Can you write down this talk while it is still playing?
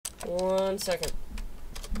1 second.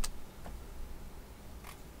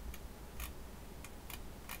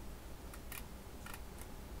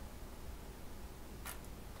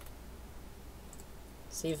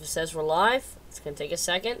 See if it says we're live. It's gonna take a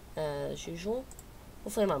second, as usual.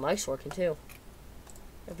 Hopefully my mic's working too.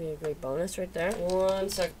 That'd be a great bonus right there. 1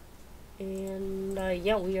 second. And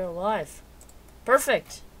yeah, we are live.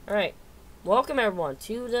 Perfect. Alright. Welcome everyone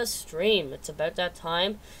to the stream. It's about that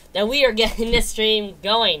time that we are getting this stream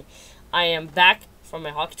going. I am back from my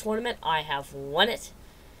hockey tournament. I have won it.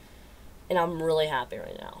 And I'm really happy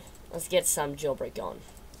right now. Let's get some jailbreak going.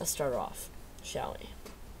 Let's start off, shall we?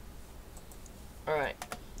 Alright.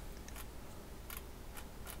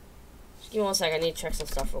 Just give me 1 second. I need to check some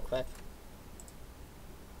stuff real quick.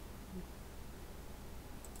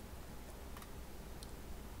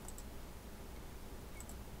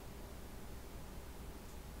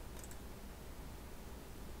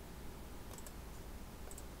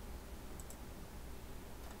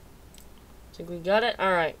 Think we got it?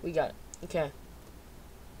 Alright, we got it. Okay.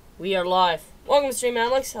 We are live. Welcome to stream,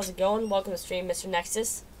 Alex. How's it going? Welcome to stream, Mr.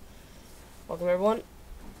 Nexus. Welcome, everyone.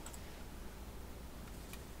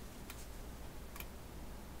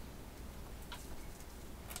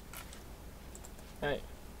 Alright.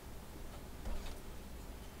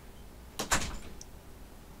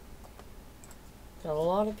 Got a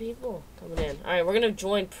lot of people coming in. Alright, we're gonna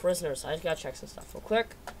join prisoners. I just gotta check some stuff real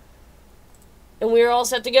quick. And we are all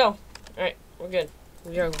set to go. Alright, we're good.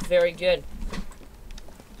 We are very good.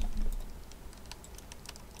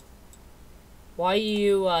 Why are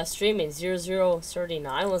you streaming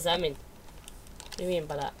 0039? What does that mean? What do you mean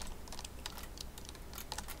by that?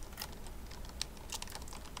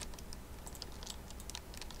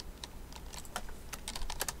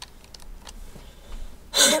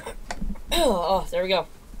 Oh, there we go.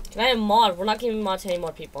 Can I have mod? We're not giving mod to any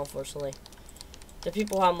more people, unfortunately. The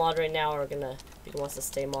people who have mod right now are gonna be the ones to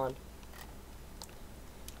stay mod.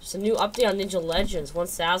 There's a new update on Ninja Legends.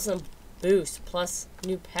 1000 boost plus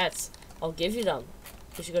new pets. I'll give you them.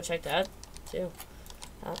 You should go check that too.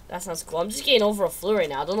 That sounds cool. I'm just getting over a flu right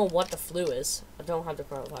now. I don't know what the flu is. I don't have the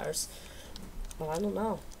coronavirus. But I don't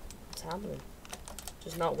know what's happening.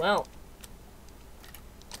 Just not well.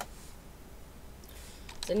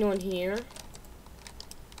 Is anyone here?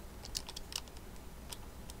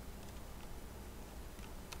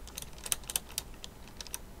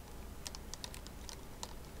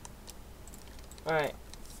 Alright,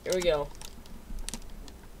 here we go.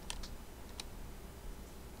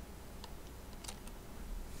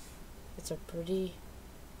 It's a pretty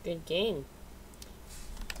good game.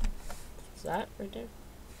 Is that right there?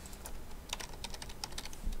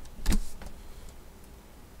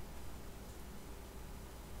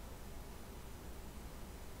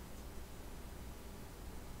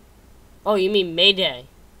 Oh, you mean Mayday?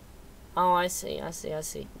 Oh, I see.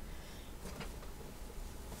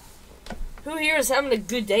 Who here is having a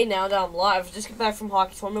good day now that I'm live? Just got back from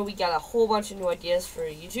hockey tournament. We got a whole bunch of new ideas for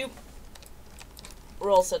YouTube. We're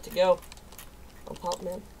all set to go. I'm pumped,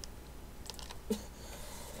 man.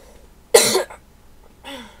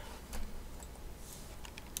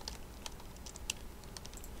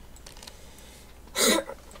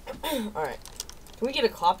 Alright. Can we get a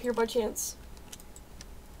cop here by chance?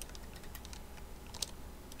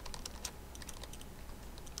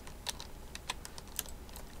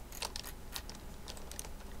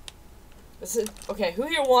 Okay, who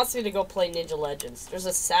here wants me to go play Ninja Legends? There's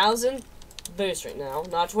 1000 boost right now.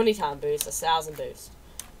 Not 20 time boost, 1000 boost.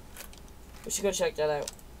 We should go check that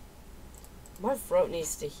out. My throat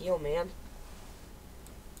needs to heal, man.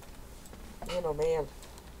 Man, oh man.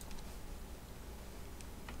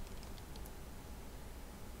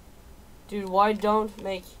 Dude, why don't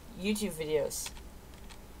make YouTube videos?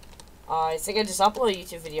 I think I just uploaded a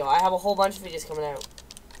YouTube video. I have a whole bunch of videos coming out.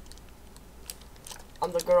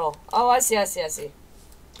 I'm the girl. Oh, I see.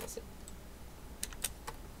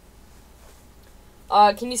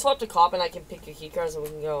 Can you swap to cop and I can pick your keycards and we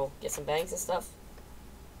can go get some banks and stuff?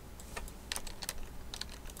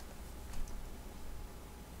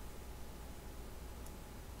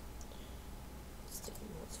 Sticky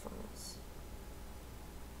notes for us.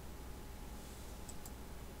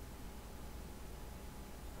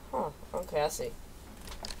 Huh, okay, I see.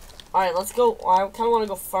 Alright, let's go. I kind of want to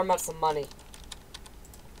go farm out some money.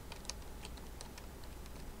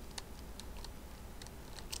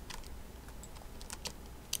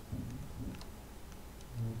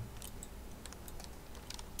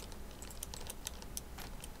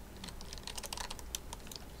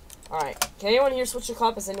 Alright, can anyone here switch to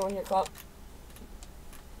cop? Is anyone here cop?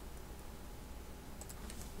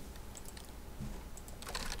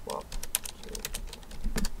 Well,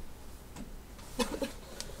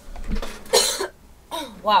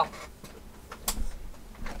 Wow.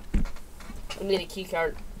 I need a key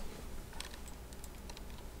card.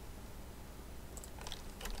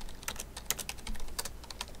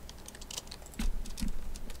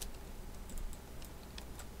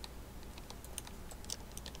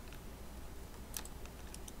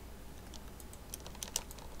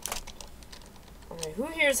 Alright, who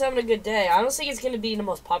here is having a good day? I don't think it's going to be the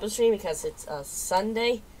most popular stream because it's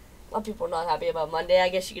Sunday. A lot of people are not happy about Monday, I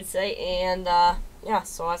guess you could say. And, yeah,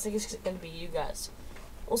 so I think it's going to be you guys.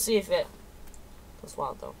 We'll see if it goes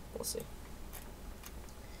wild, though. We'll see.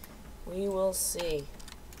 We will see.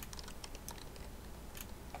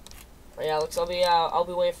 But yeah, Alex, I'll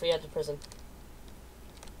be waiting for you at the prison.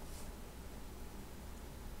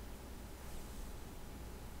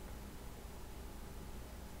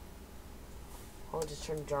 Oh, it just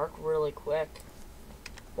turned dark really quick.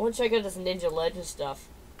 I want to check out this Ninja Legend stuff.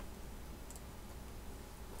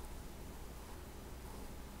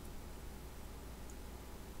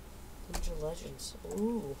 Ninja Legends.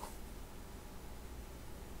 Ooh.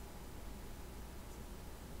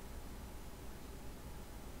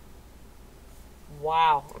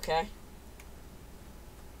 Wow, okay.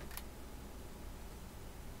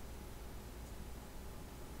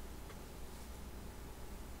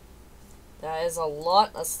 That is a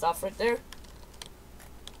lot of stuff right there.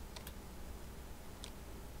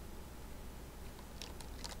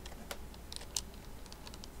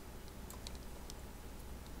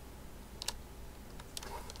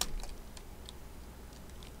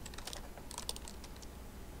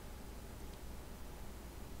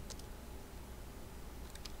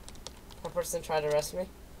 One person tried to arrest me.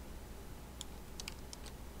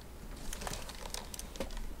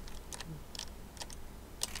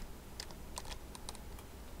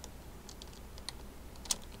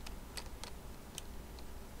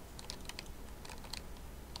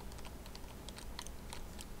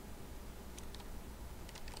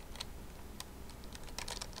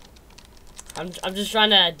 I'm just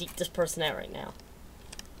trying to deke this person out right now.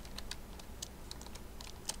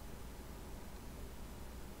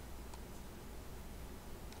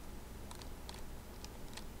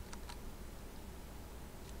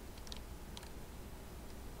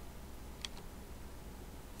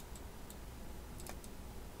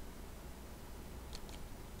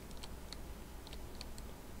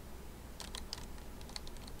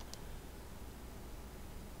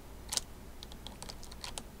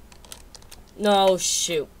 No,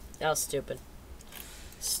 shoot. That was stupid.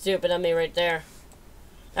 Stupid of me right there.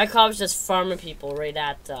 That cop's just farming people right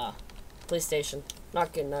at police station.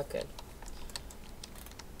 Not good, not good.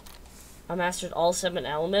 I mastered all 7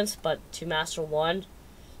 elements, but to master 1,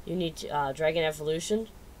 you need Dragon Evolution.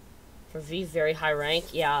 For V, very high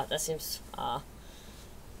rank. Yeah, that seems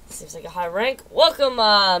like a high rank. Welcome,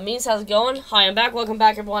 Means, how's it going? Hi, I'm back. Welcome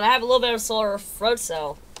back, everyone. I have a little bit of sore throat,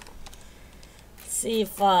 so let's see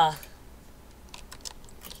if I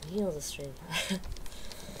can heal the stream.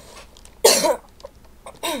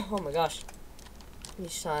 Oh my gosh.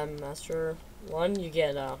 Each time master 1, you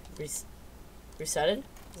get resetted.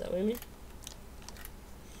 Is that what you mean?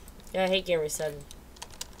 Yeah, I hate getting resetted.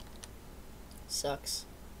 Sucks.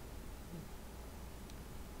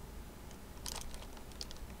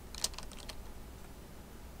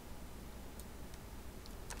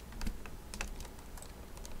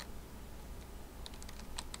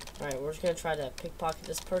 Alright, we're just gonna try to pickpocket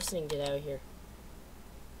this person and get out of here.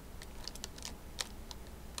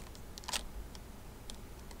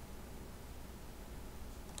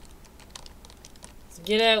 Let's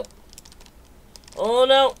get out. Oh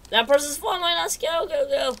no, that person's following us. Go, go,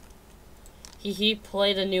 go. He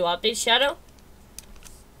played a new update, Shadow.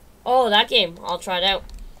 Oh, that game. I'll try it out.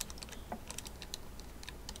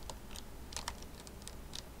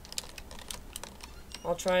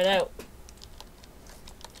 I'll try it out.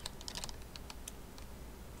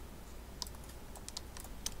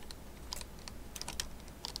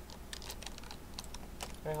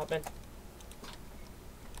 Alright, hop in.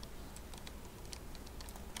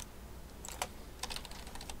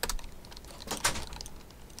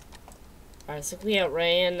 Alright, so we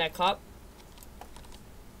outran that cop.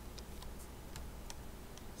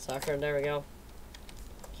 Soccer, there we go.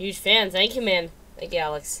 Huge fan, thank you, man. Thank you,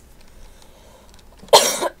 Alex.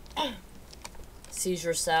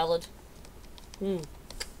 Seizure salad.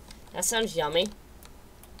 That sounds yummy.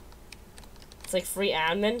 It's like free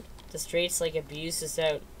admin. The streets like abuses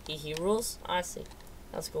out EE rules. I see.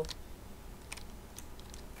 That's cool.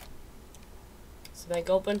 Is the bank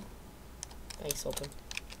open? Bank's open.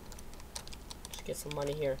 Just get some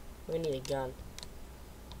money here. We need a gun.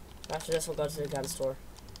 After this, we'll go to the gun store.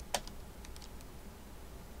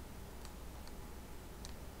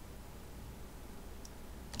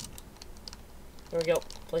 Here we go.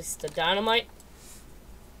 Place the dynamite.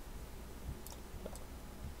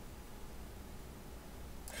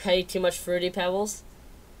 I ate too much Fruity Pebbles.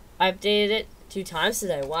 I updated it 2 times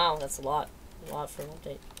today. Wow, that's a lot. A lot for an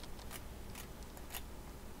update.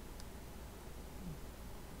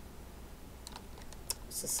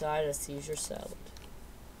 It's a side of Caesar salad.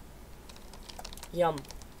 Yum.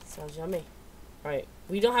 Sounds yummy. Alright.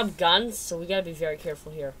 We don't have guns, so we gotta be very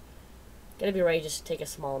careful here. Gotta be ready just to take a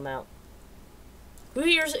small amount. Who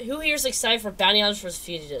here's excited for bounty hunters versus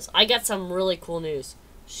fugitives? I got some really cool news.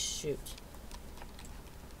 Shoot.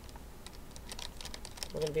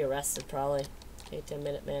 We're gonna be arrested probably. Take a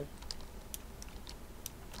minute, man.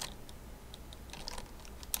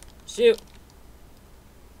 Shoot.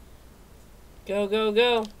 Go, go,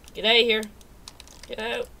 go. Get out of here. Get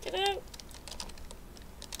out. Get out.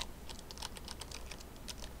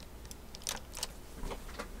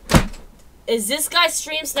 Is this guy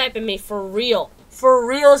stream sniping me? For real? For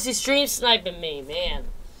real is he stream sniping me, man.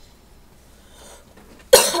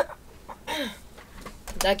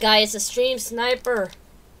 That guy is a stream sniper.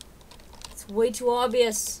 It's way too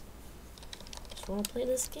obvious. Just want to play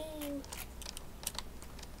this game.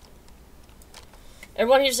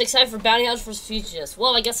 Everyone here's excited for bounty hunters versus fugitives.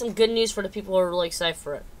 Well, I got some good news for the people who are really excited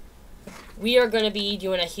for it. We are going to be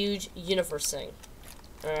doing a huge universe thing.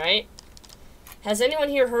 Alright? Has anyone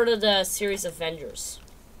here heard of the series Avengers?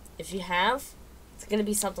 If you have, it's going to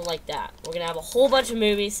be something like that. We're going to have a whole bunch of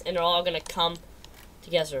movies, and they're all going to come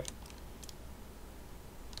together.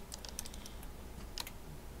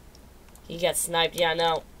 He got sniped. Yeah,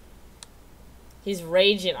 no. He's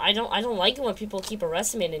raging. I don't like it when people keep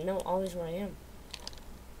arresting me and they know always where I am.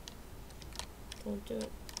 Don't do it.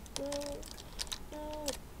 No.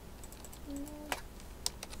 No.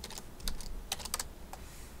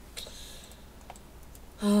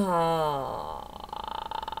 No.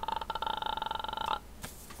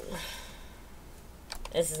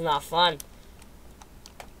 This is not fun.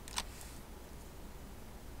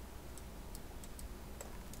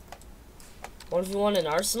 What if you want an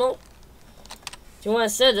Arsenal? Do you want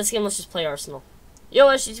to sit this game? Let's just play Arsenal. Yo,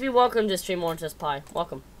 SGTV, welcome to Stream Orange Just Pie.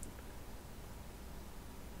 Welcome.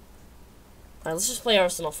 Alright, let's just play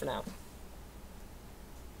Arsenal for now.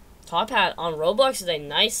 Top hat on Roblox today.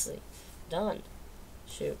 Nicely done.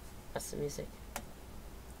 Shoot. That's the music.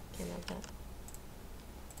 Can't have that.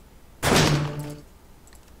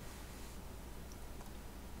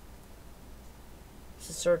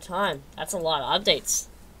 It's the 3rd time. That's a lot of updates.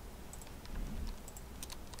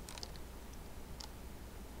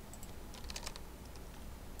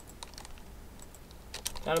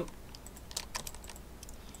 Got him.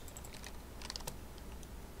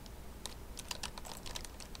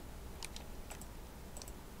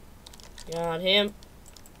 Got him.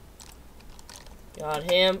 Got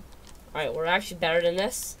him. Alright, we're actually better than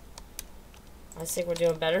this. I think we're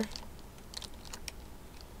doing better.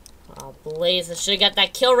 Oh, blaze. I should have got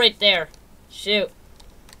that kill right there. Shoot.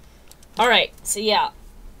 Alright, so yeah.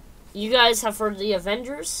 You guys have heard of the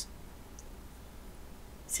Avengers?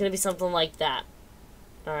 It's gonna be something like that.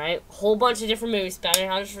 Alright, whole bunch of different movies, bounty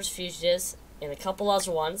hunters vs. fugitives, and a couple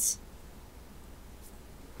other ones.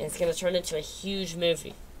 And it's going to turn into a huge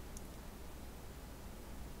movie.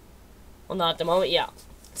 Well, not at the moment, yeah.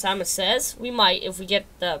 Simon says we might if we get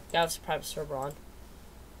the Galaxy private server on.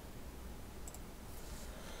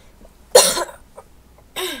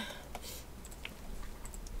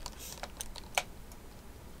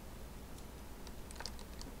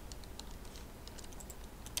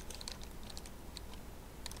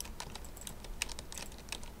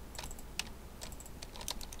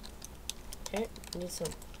 Okay, need some.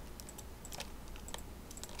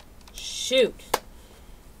 Shoot!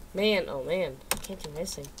 Man, oh man, I can't do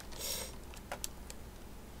anything.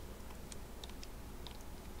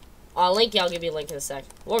 I'll link you, I'll give you a link in a sec.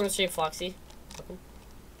 Welcome to stream, Foxy. Welcome.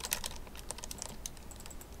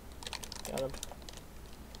 Got him.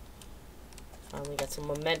 Finally got some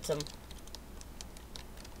momentum.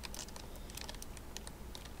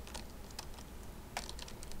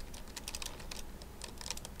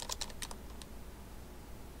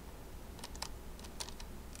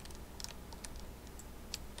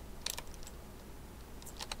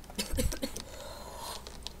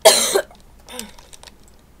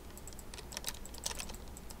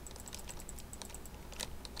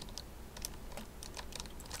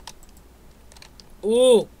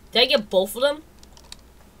 Ooh, did I get both of them?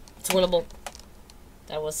 It's winnable.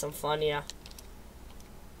 That was some fun, yeah.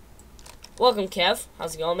 Welcome, Kev.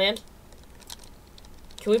 How's it going, man?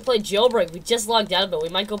 Can we play Jailbreak? We just logged out of it. We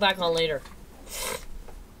might go back on later.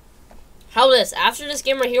 How this? After this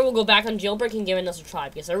game right here, we'll go back on Jailbreak and give it another try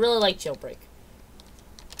because I really like Jailbreak.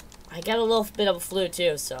 I got a little bit of a flu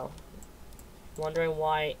too, so wondering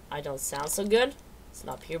why I don't sound so good. It's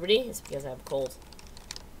not puberty, it's because I have a cold.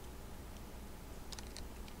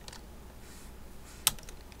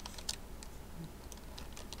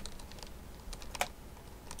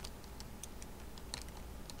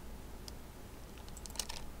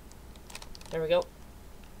 There we go.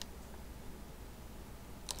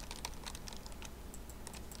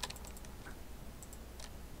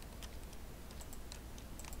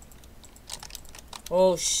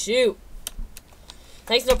 Oh, shoot.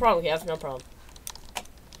 Thanks, no problem, Kev. No problem.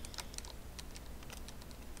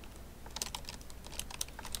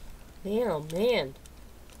 Man, oh, man.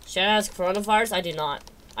 Should I ask coronavirus? I did not.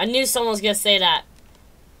 I knew someone was going to say that.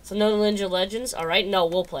 So, no Ninja Legends? Alright, no,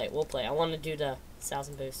 we'll play. We'll play. I want to do the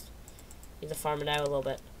 1,000 boost. Need to farm it out a little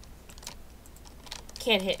bit.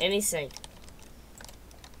 Can't hit anything.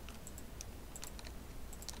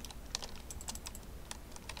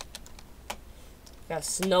 Got a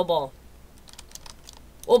snowball.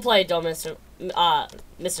 We'll play it, though, Mr.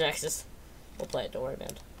 Nexus. We'll play it, don't worry,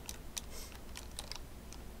 man.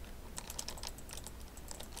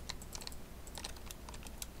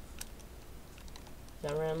 Is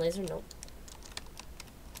that a round laser? Nope.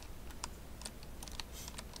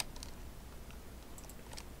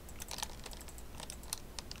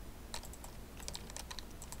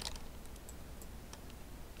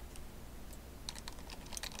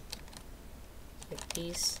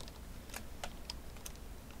 Piece.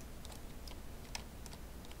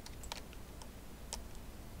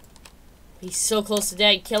 He's so close to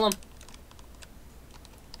dead. Kill him.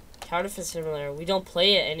 Tower Defense Simulator. We don't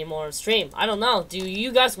play it anymore on stream. I don't know. Do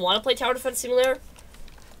you guys want to play Tower Defense Simulator?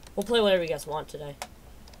 We'll play whatever you guys want today.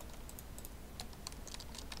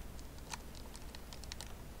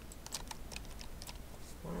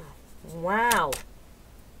 Wow. Wow.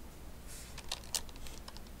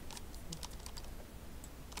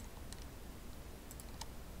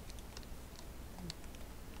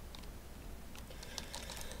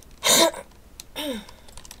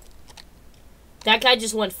 That guy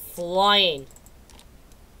just went flying.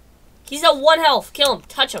 He's at 1 health. Kill him.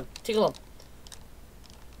 Touch him. Tickle him.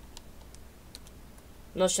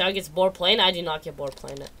 No, Shadow gets bored playing. I do not get bored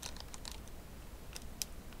playing it.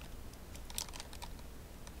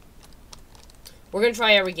 We're gonna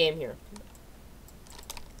try every game here.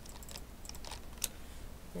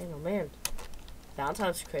 Man, oh man.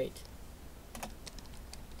 Valentine's crate.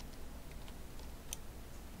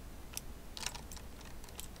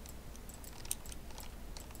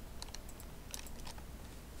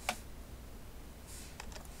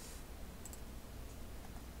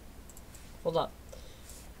 Hold up.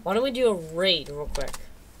 Why don't we do a raid real quick?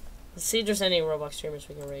 Let's see if there's any Roblox streamers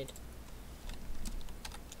we can raid.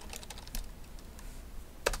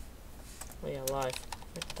 Oh yeah, live.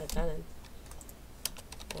 Put that in.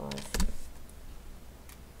 Live.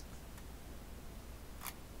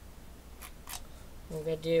 We're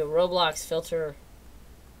gonna do Roblox filter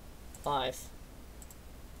 5.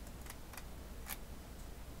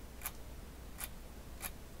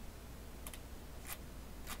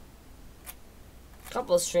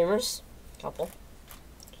 Couple of streamers. Couple.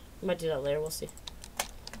 We might do that later, we'll see.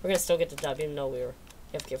 We're gonna still get the dub, even though we were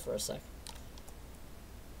AFK for a sec.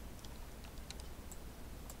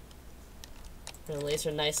 And laser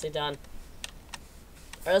nicely done.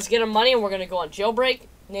 Alright, let's get our money and we're gonna go on Jailbreak.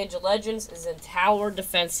 Ninja Legends is in Tower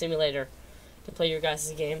Defense Simulator to play your guys'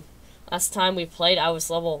 game. Last time we played, I was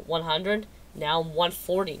level 100. Now I'm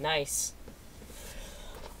 140. Nice.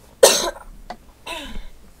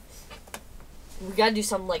 We gotta do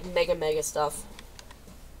some like mega stuff.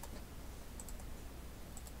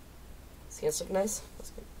 Skins look nice. That's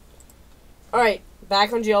good. Alright,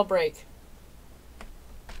 back on Jailbreak.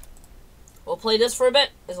 We'll play this for a bit,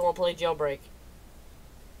 as I want to play Jailbreak.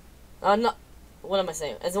 No, what am I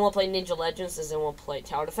saying? As I want to play Ninja Legends, as I want to play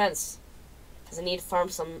Tower Defense. Because I need to farm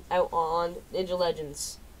some out on Ninja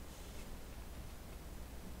Legends.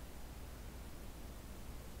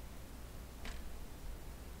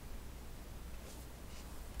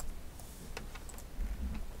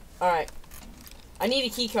 Alright. I need a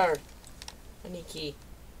key card. I need a key.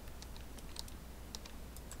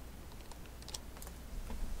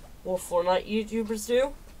 What Fortnite YouTubers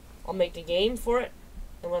do. I'll make the game for it.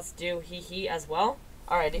 And let's do hee as well.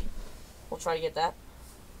 Alrighty. We'll try to get that.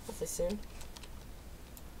 Hopefully soon.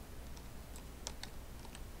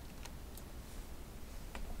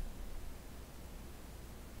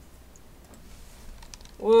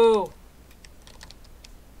 Woo!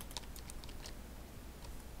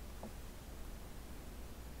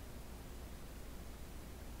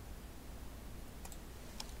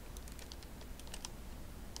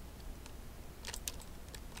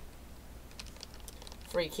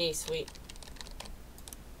 Free key, sweet.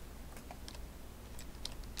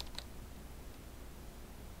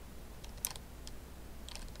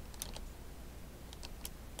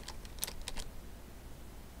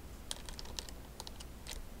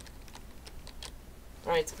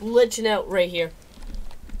 Alright, it's glitching out right here.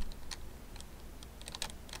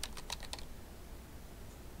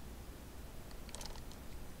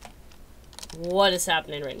 What is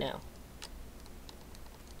happening right now?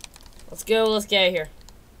 Let's go, let's get out of here.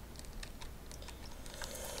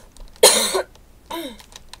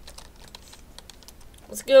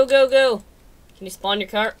 Let's go, go, go. Can you spawn your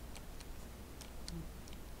cart?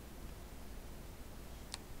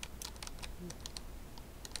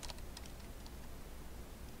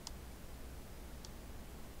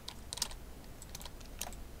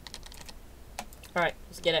 Alright,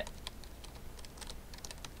 let's get it.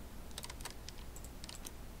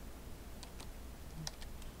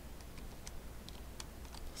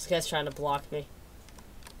 This guy's trying to block me.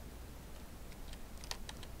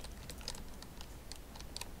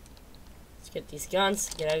 Let's get these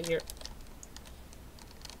guns. Get out of here.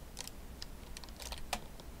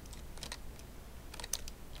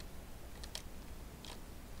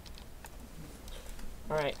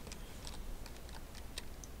 Alright.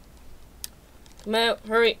 Come out,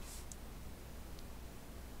 hurry.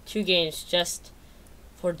 2 games just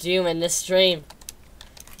for Doom in this stream.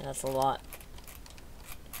 That's a lot.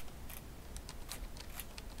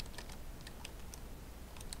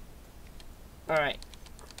 Alright.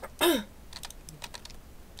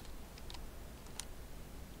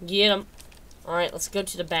 Get him. Alright, let's go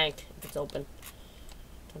to the bank if it's open.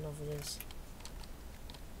 Don't know if it is.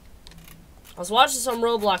 I was watching some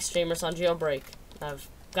Roblox streamers on Jailbreak. I've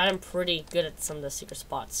gotten pretty good at some of the secret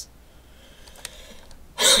spots.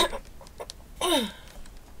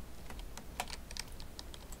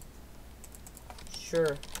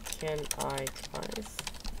 Sure, can I drive?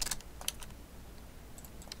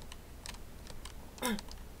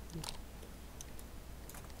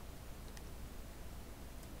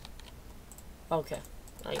 Okay,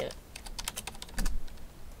 I get it.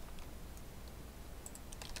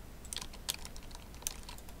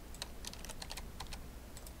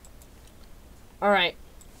 Alright.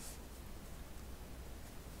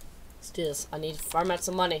 Let's do this. I need to farm out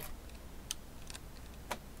some money.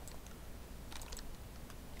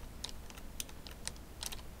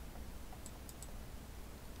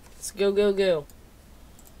 Let's go, go, go.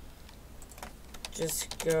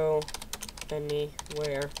 Just go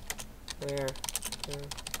anywhere where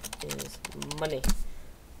there is money.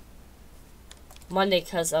 Monday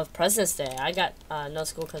because of President's Day. I got no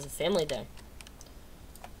school because of Family Day.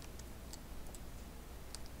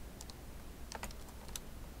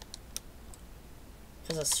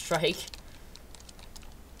 Because of strike.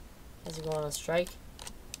 As you go on a strike.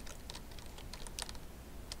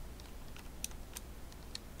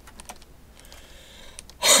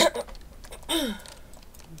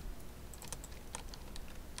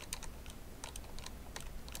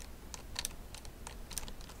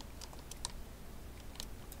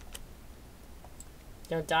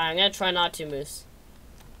 Don't die. I'm gonna try not to, Moose.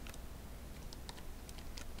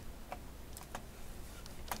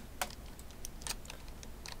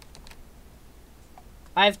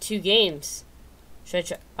 I have 2 games.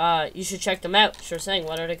 Should I you should check them out. Sure thing.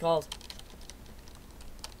 What are they called?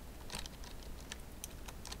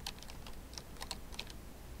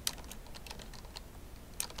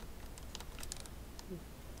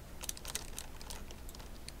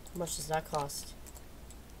 How much does that cost?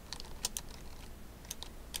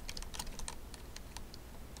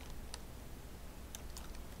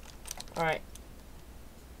 Alright.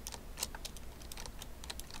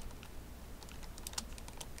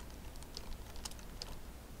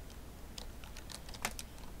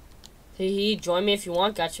 Hey, join me if you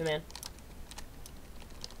want. Gotcha, man.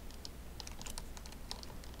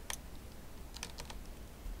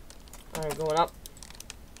 Alright, going up.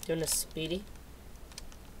 Doing a speedy.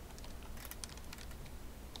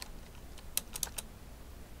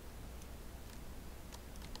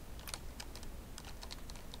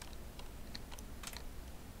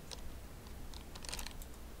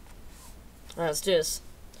 Alright, let's do this.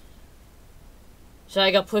 Should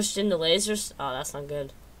I get pushed into lasers? Oh, that's not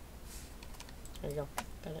good. There you go.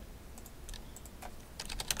 Got it.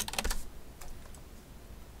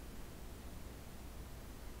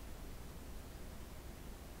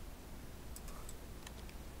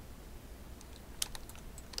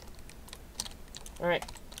 Alright.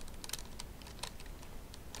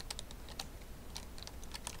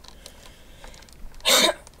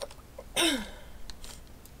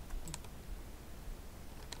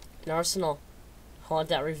 An arsenal. I want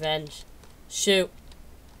that revenge. Shoot.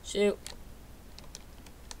 Shoot.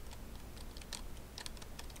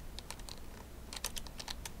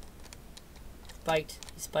 Spiked.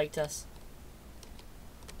 He spiked us.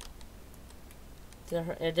 Did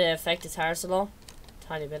it affect his tires at all?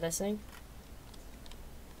 Tiny bit, I think.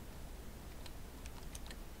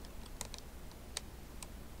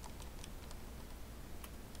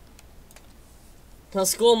 No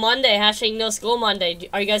school Monday. Hashtag no school Monday.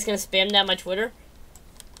 Are you guys gonna spam that on my Twitter?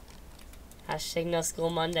 Hashtag no school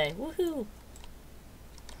Monday. Woohoo!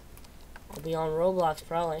 I'll be on Roblox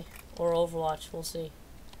probably. Or Overwatch. We'll see.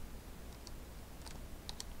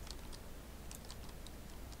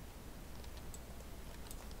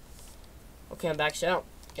 Okay, I'm back out.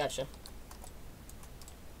 Gotcha.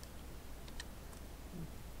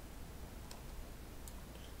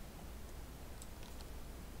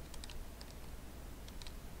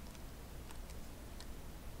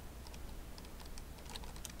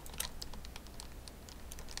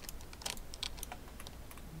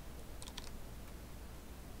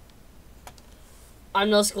 I'm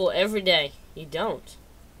no school every day. You don't?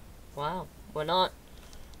 Wow. Why not?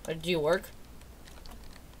 Or do you work?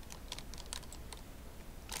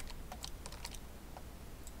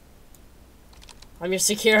 I'm your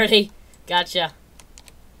security. Gotcha.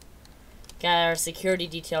 Got our security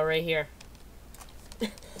detail right here.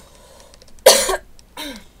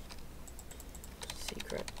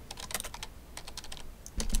 Secret.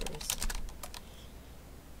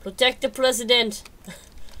 Protect the president.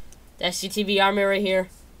 The SCTV army right here.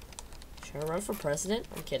 Should I run for president?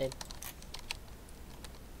 I'm kidding.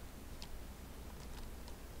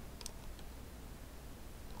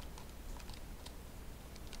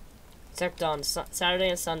 Except on Saturday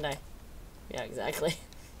and Sunday. Yeah, exactly.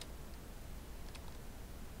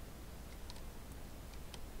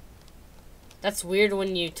 That's weird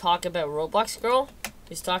when you talk about Roblox girl.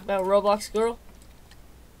 Just talk about Roblox girl.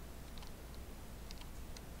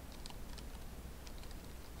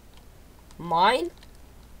 Mine?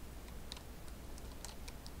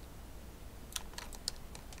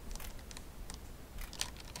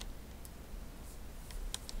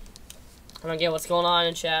 I don't get what's going on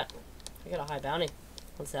in chat. I got a high bounty.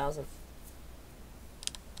 1,000.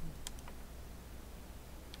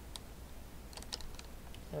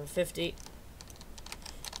 I have 50.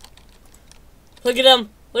 Look at him!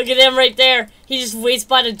 Look at him right there! He just waits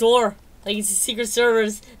by the door. Like it's secret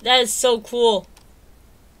servers. That is so cool.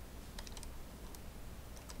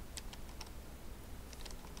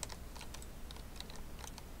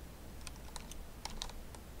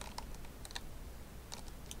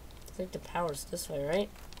 I think the power's this way, right?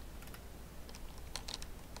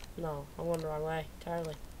 No, I went the wrong way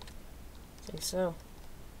entirely. I think so.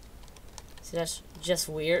 See, that's just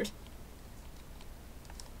weird.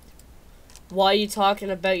 Why are you talking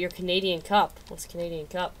about your Canadian Cup? What's Canadian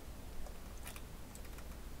Cup?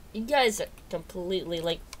 You guys are completely,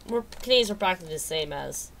 like, Canadians are practically the same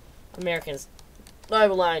as Americans.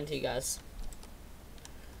 I'm lying to you guys.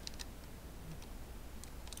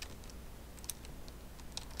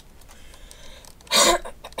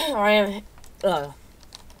 I am,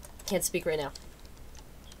 can't speak right now.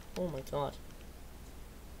 Oh my god.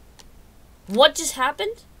 What just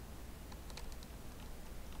happened?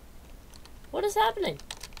 What is happening?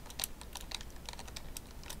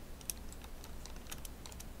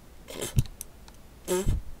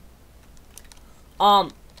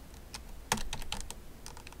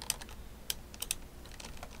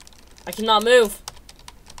 I cannot move.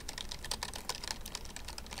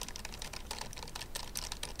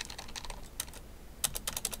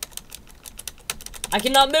 I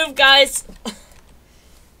cannot move, guys.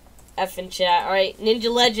 F in chat. Alright, Ninja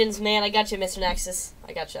Legends, man. I got you, Mr. Nexus.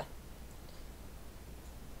 I got you.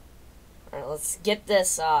 Alright, let's get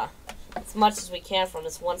this, as much as we can from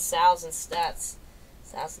this 1,000 stats.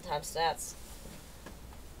 1,000 times stats.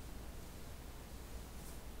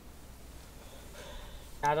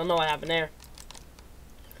 I don't know what happened there.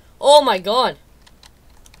 Oh my god.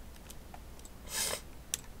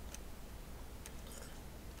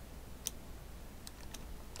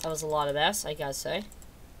 That was a lot of S, I gotta say.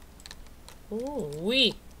 Ooh,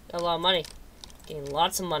 we got a lot of money. Getting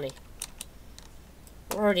lots of money.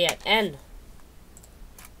 We're already at N.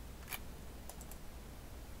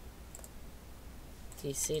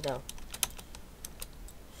 DC though.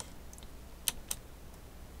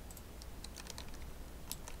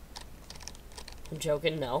 I'm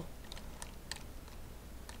joking, no.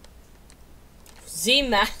 Z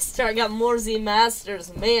Master, I got more Z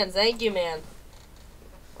Masters. Man, thank you, man.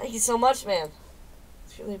 Thank you so much, man.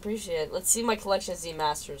 It's really appreciate it. Let's see my collection of Z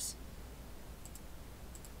Masters.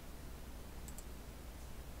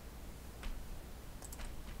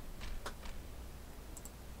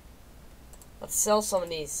 Let's sell some of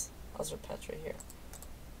these other pets right here.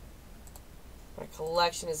 My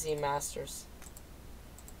collection of Z Masters.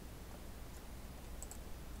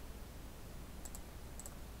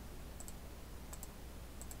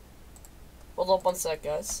 Hold up one sec,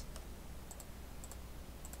 guys.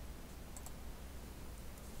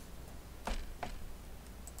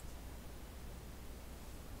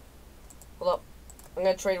 Hold up. I'm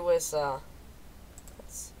gonna trade with,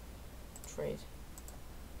 let's trade.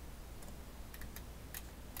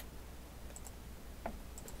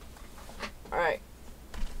 Alright.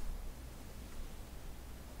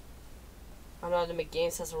 I'm not to make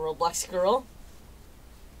games as a Roblox girl.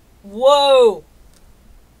 Whoa!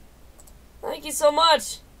 Thank you so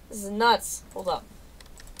much! This is nuts. Hold up.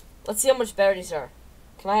 Let's see how much better these are.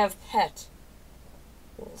 Can I have pet?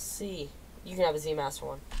 We'll see. You can have a Z Master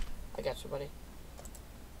one. I got you, buddy.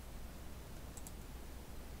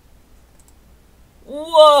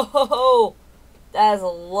 Whoa! That is a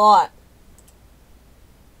lot.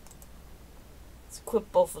 Let's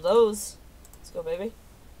equip both of those. Let's go, baby.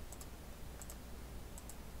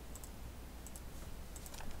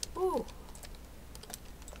 Woo!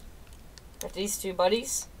 Got these two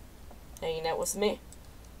buddies hanging out with me.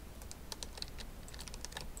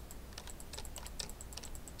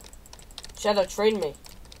 Shadow, trade me.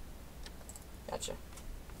 Gotcha.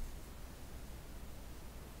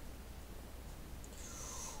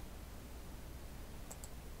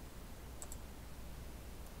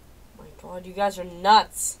 My God, you guys are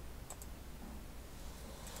nuts.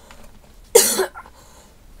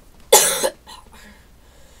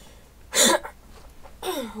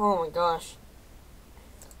 Oh my gosh.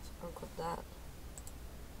 Let's unclip that.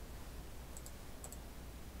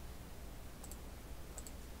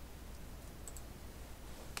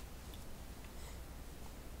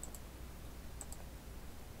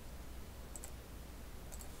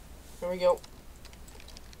 Here we go.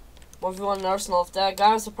 1v1 in Arsenal. If that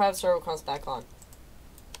guy with the private server comes back on.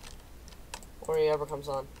 Or he ever comes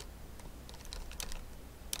on.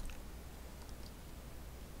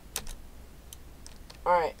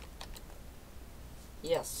 Alright.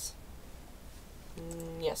 Yes.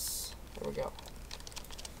 Yes. There we go.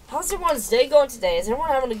 How's everyone's day going today? Is everyone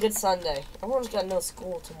having a good Sunday? Everyone's got no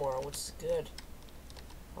school tomorrow, which is good.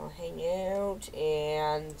 I'll hang out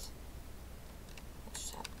and...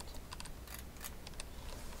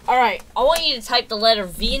 Alright, I want you to type the letter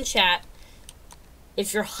V in chat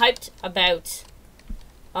if you're hyped about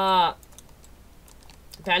Bounty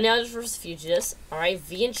vs. Fugitives. Alright,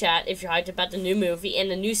 V in chat if you're hyped about the new movie and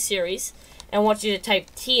the new series. And I want you to type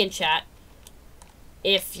T in chat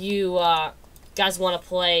if you guys want to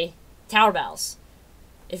play Tower Battles.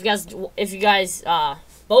 If you guys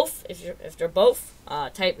both, if they're both,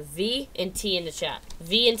 type V and T in the chat.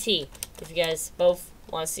 V and T if you guys both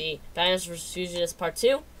want to see Bounty vs. Fugitives Part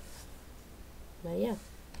 2. But yeah.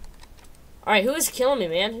 Alright, who is killing me,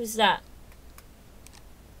 man? Who's that?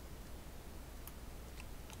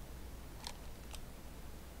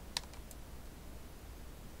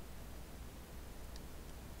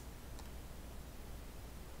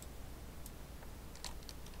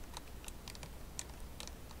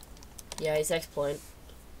 Yeah, he's exploiting.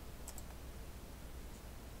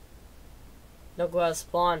 Don't go out of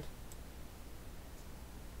spawn.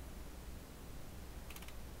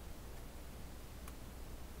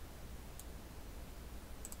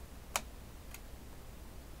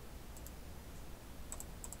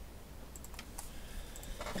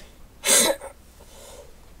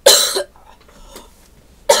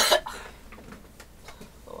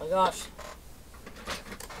 Oh my gosh.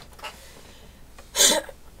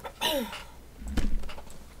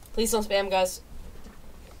 Please don't spam, guys.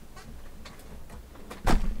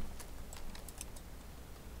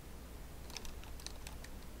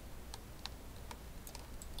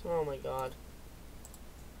 Oh my God.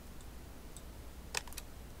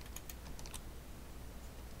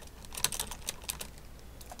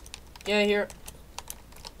 Get here.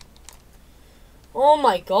 Oh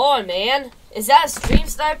my God, man. Is that a stream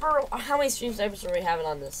sniper? How many stream snipers are we having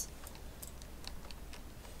on this?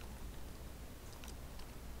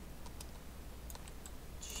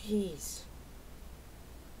 Jeez.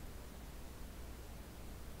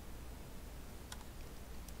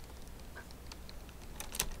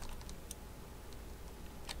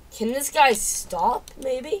 Can this guy stop,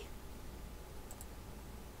 maybe?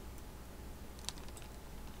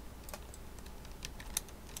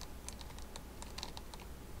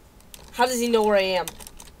 How does he know where I am?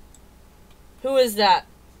 Who is that?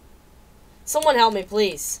 Someone help me,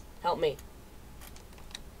 please. Help me.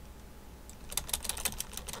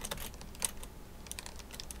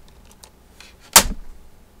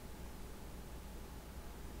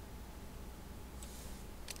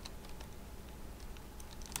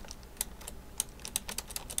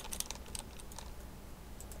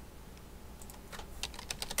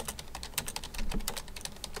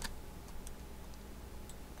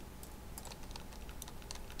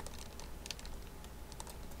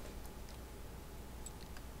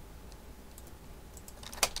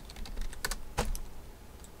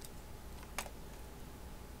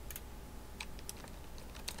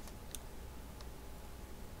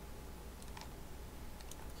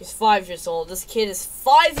 He's 5 years old. This kid is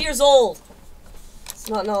 5 years old! Does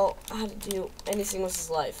not know how to do anything with his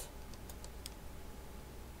life.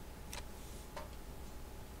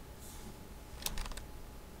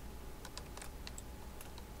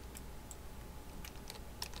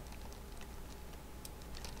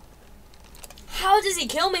 How does he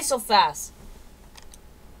kill me so fast?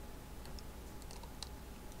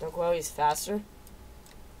 Don't go out, he's faster.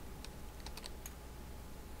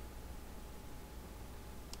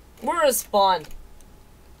 We're gonna spawn.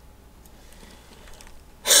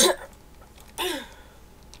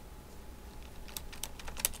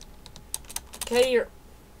 Okay, you're...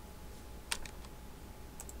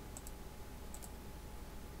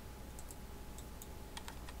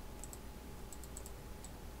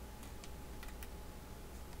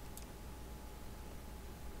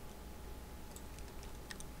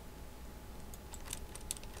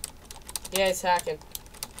 Yeah, he's hacking.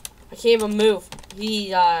 I can't even move.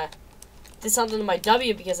 He, did something to my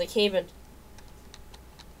W because I can't even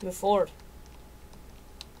move forward.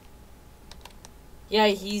 Yeah,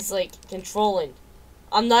 he's, like, controlling.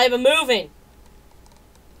 I'm not even moving!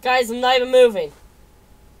 Guys, I'm not even moving.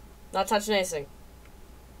 Not touching anything.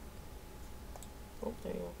 Oh,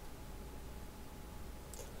 there you go.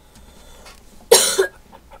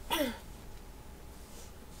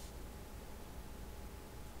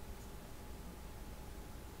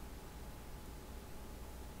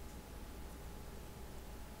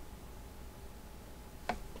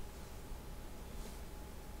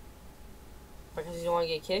 Because you don't want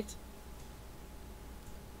to get kicked?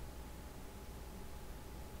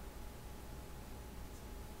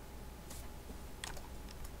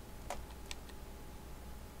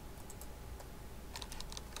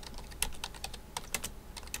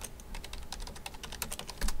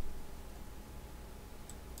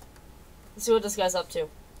 Let's see what this guy's up to.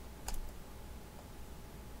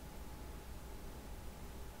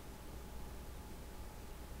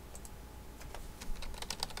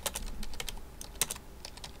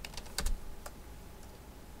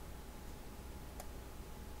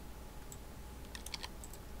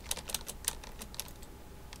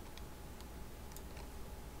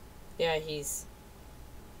 Yeah, he's...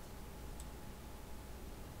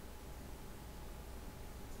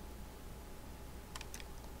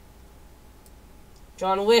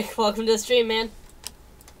 John Wick, welcome to the stream, man.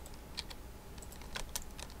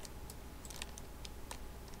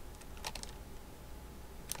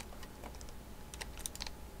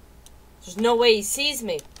 There's no way he sees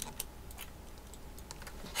me.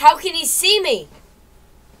 How can he see me?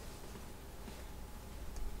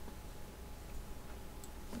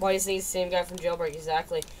 Why is he the same guy from Jailbreak?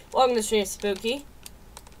 Exactly. Welcome to the stream, Spooky.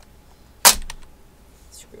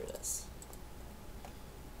 Screw this.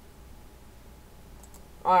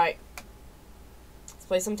 Alright. Let's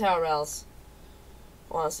play some Tower Rallies.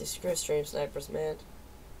 Honestly, screw stream snipers, man.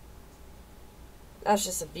 That's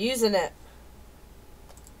just abusing it.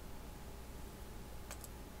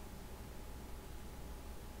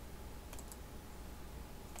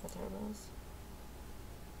 Tower Rallies.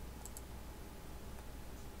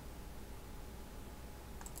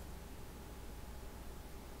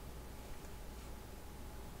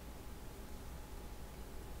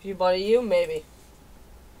 If you buddy you, maybe.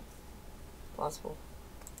 Possible.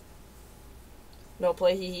 No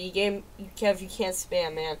play hee hee game. Kev, you can't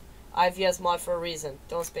spam, man. IVS mod for a reason.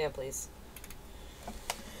 Don't spam, please.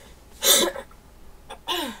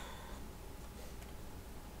 I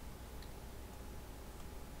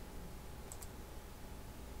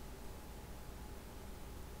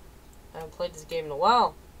haven't played this game in a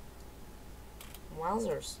while.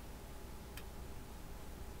 Wowzers.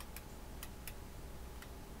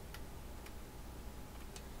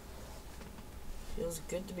 Feels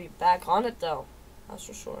good to be back on it, though. That's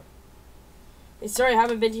for sure. Hey, sorry, I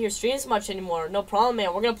haven't been to your streams much anymore. No problem,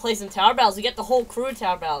 man. We're gonna play some Tower Battles. We get the whole crew of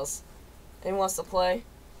Tower Battles. Anyone wants to play?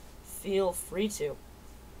 Feel free to.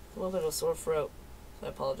 A little bit of a sore throat, so I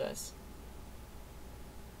apologize.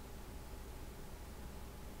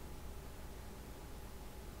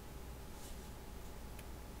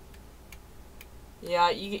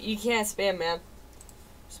 Yeah, you can't spam, man.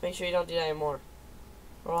 Just make sure you don't do that anymore,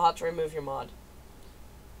 or I'll have to remove your mod.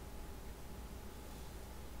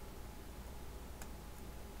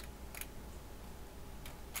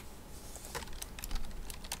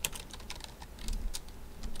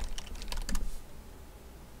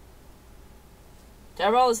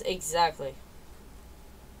 Tower is exactly.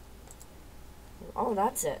 Oh,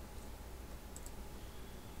 that's it.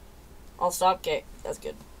 I'll stop. Okay, that's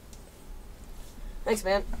good. Thanks,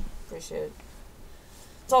 man. Appreciate it.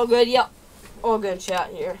 It's all good. Yep. All good chat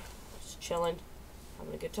here. Just chilling.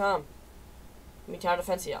 Having a good time. Me tower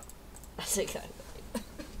defense, yeah. That's it, guys.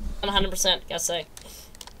 100%, gotta say.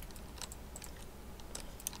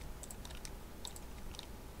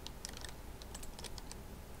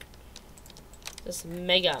 This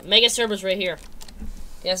mega servers right here.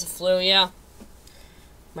 Yes, a flu, yeah.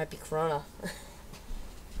 Might be Corona.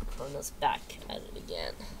 Corona's back at it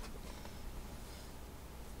again.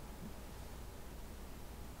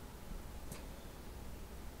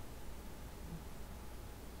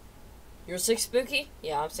 You're sick, Spooky?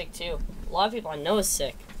 Yeah, I'm sick too. A lot of people I know is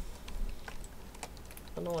sick.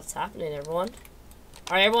 I don't know what's happening, everyone.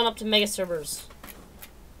 Alright, everyone up to mega servers.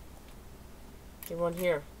 Everyone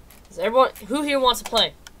here. Is everyone who here wants to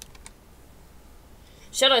play?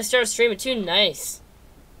 Shout out, I started streaming too. Nice.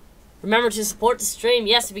 Remember to support the stream.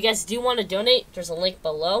 Yes, if you guys do want to donate, there's a link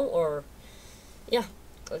below, or yeah,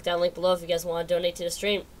 click that link below if you guys want to donate to the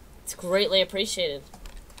stream. It's greatly appreciated.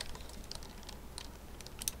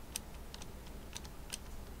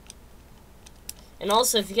 And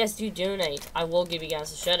also, if you guys do donate, I will give you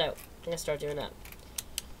guys a shout out. I'm gonna start doing that.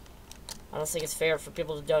 I don't think it's fair for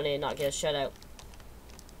people to donate and not get a shout out.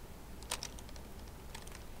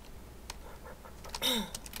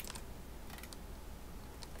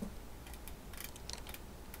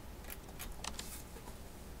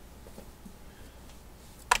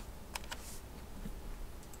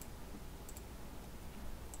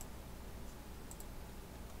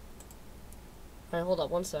 Alright, hold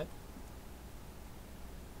up one sec.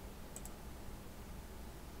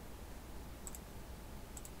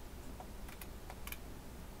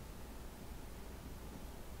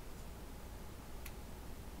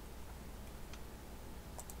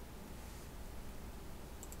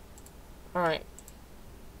 Alright.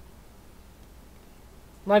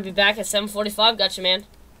 Might be back at 7:45. Gotcha, man.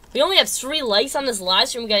 We only have 3 likes on this live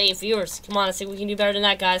stream. We got 8 viewers. Come on, I think we can do better than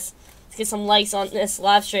that, guys. Let's get some likes on this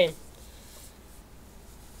live stream.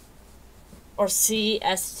 Or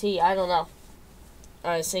CST, I don't know.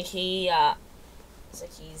 Alright, I think he's,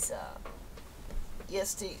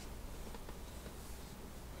 EST.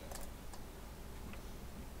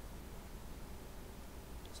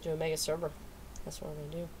 Let's do a mega server. That's what we're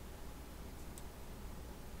gonna do.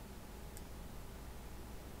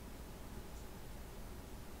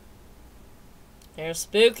 There's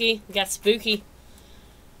Spooky. We got Spooky.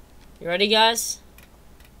 You ready, guys?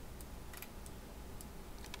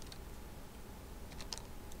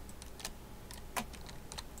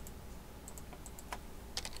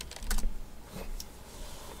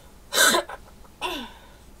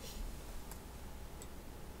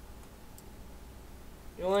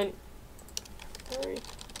 Join. Hurry.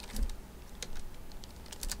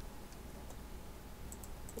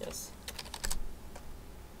 Yes.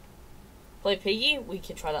 Play Piggy? We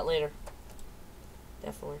can try that later.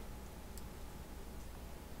 Definitely.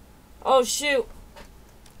 Oh, shoot!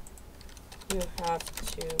 You have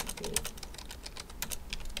to be...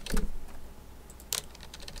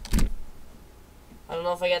 I don't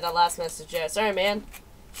know if I got that last message yet. Sorry, man.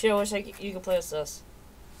 Shit, I wish you could play with us.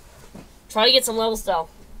 Try to get some levels, though.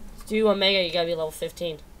 To do Omega, you gotta be level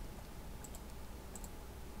 15.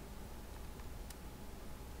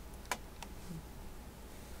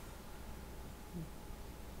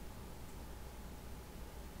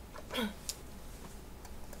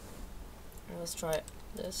 Let's try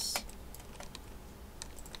this.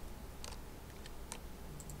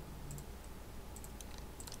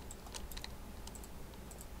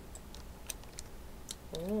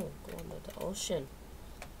 Oh, go into the ocean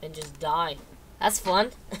and just die. That's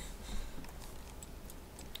fun.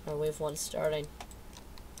 Our wave 1 starting.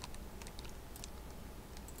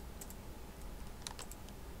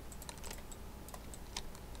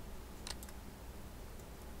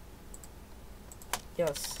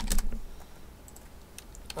 Yes.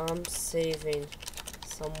 I'm saving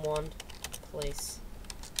someone place.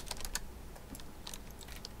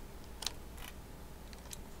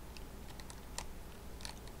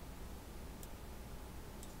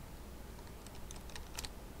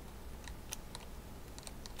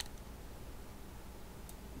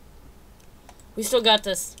 We still got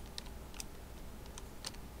this.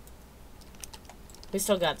 We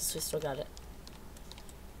still got this. We still got it.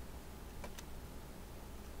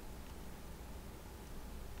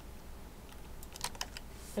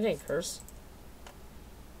 I didn't curse.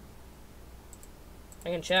 I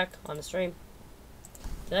can check on the stream.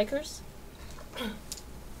 Did I curse?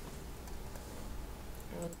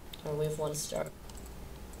 Oh, we have 1 star.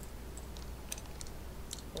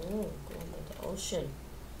 Oh, go into the ocean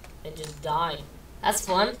and just die. That's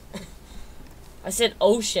fun. I said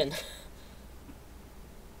ocean. I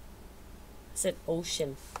said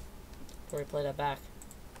ocean. Before we play that back.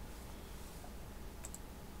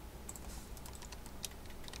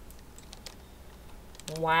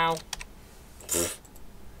 Wow.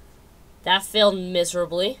 That failed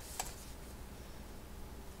miserably.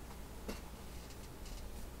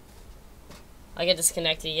 I get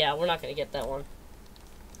disconnected. Yeah, we're not going to get that one.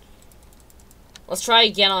 Let's try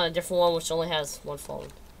again on a different one, which only has one phone.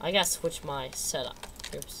 I gotta switch my setup.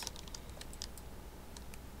 Oops.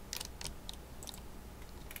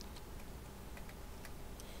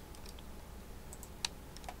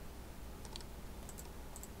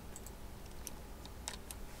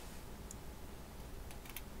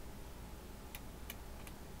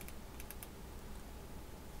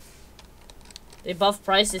 They buff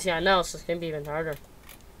prices here, I know, so it's gonna be even harder.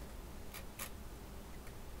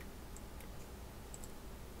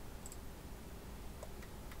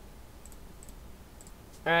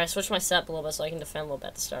 Alright, switch my setup a little bit so I can defend a little bit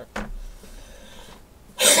at the start.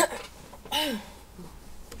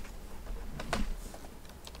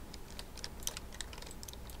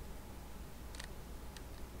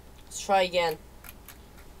 Let's try again.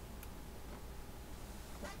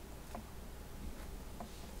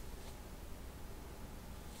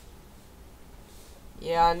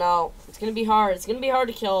 Yeah, I know. It's gonna be hard. It's gonna be hard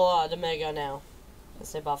to kill the Mega now.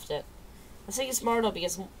 Because they buffed it. I think it's smart though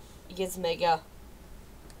because it gives Mega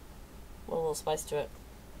a little spice to it.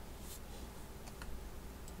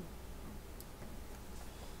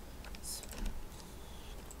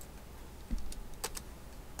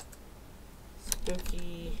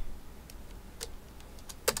 Spooky.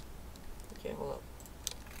 Okay, hold up.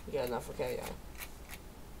 You got enough? Okay, yeah.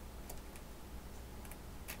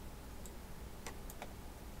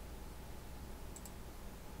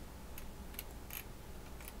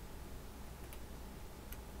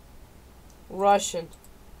 Russian.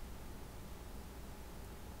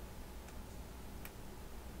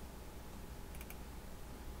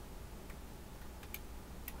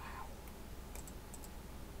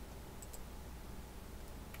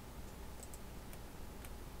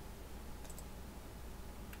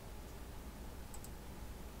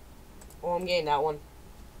 Oh, I'm getting that one.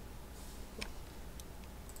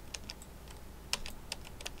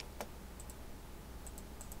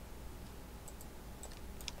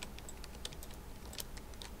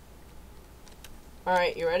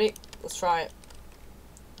 Alright, you ready? Let's try it.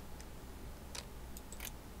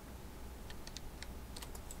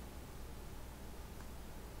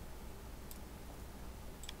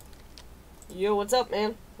 Yo, what's up,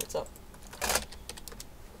 man? What's up?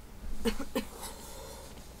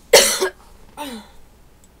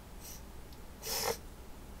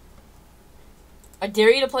 I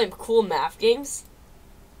dare you to play cool math games.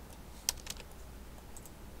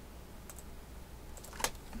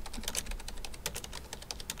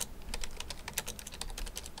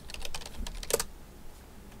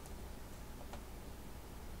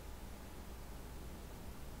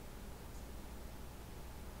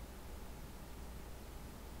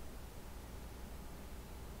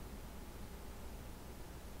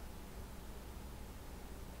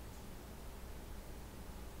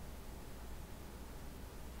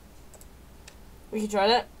 We can try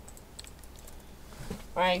that.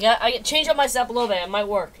 Alright, I get change up my setup a little bit. It might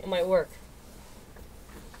work. It might work.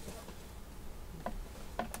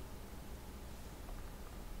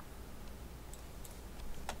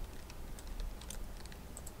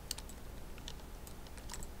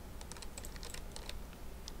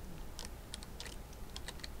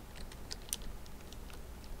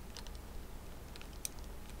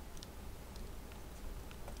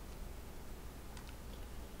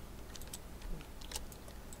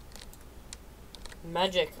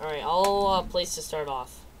 Magic. Alright, I'll place to start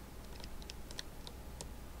off.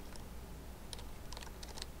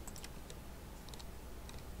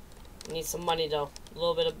 Need some money though. A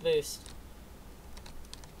little bit of boost.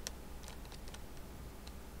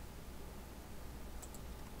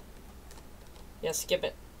 Yeah, skip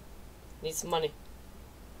it. Need some money.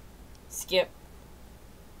 Skip.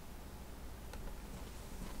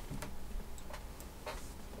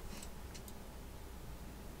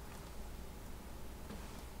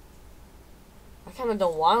 I kind of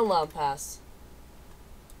don't want to let him pass.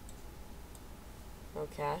 No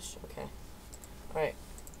cash? Okay. Alright.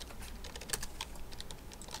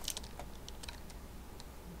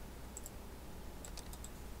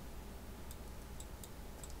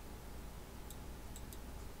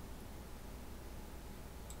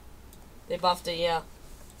 They buffed it, yeah.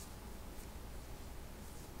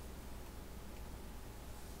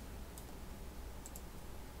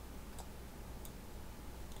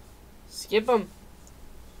 Skip him.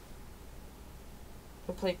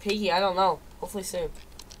 We'll play Piggy, I don't know. Hopefully soon.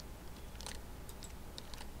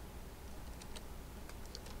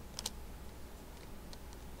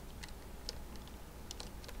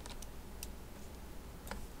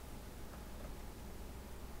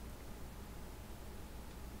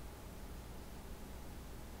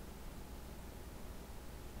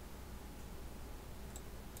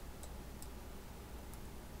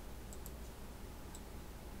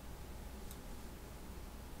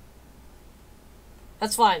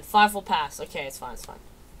 That's fine. 5 will pass. Okay, it's fine. It's fine.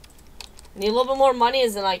 I need a little bit more money,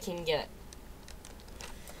 as then I can get it.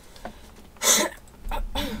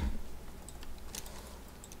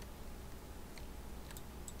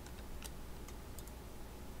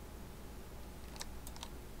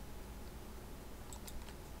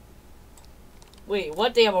 Wait,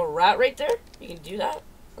 what? They have a rat right there? You can do that?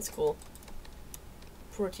 That's cool.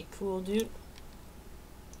 Pretty cool, dude.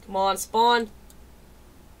 Come on, spawn.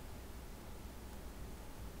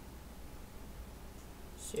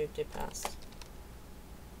 See if they passed.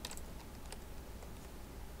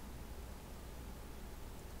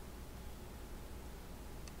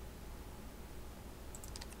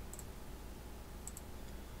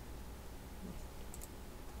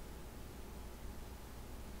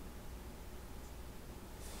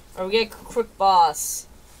 Or we get a quick boss.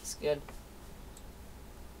 It's good.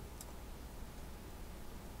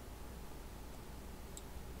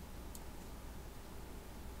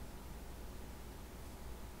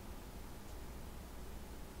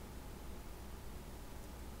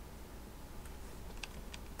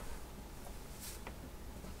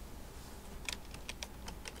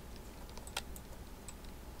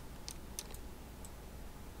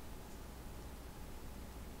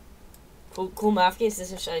 Cool math game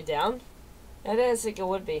system shutting down? I didn't think it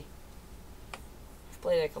would be. I've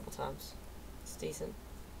played it a couple times. It's decent.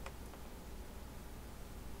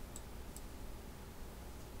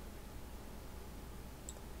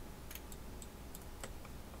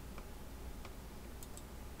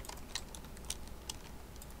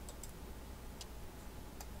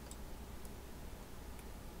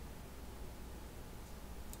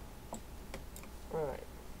 Alright.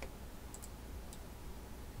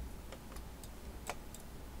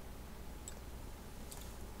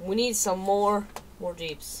 We need some more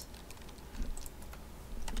jeeps.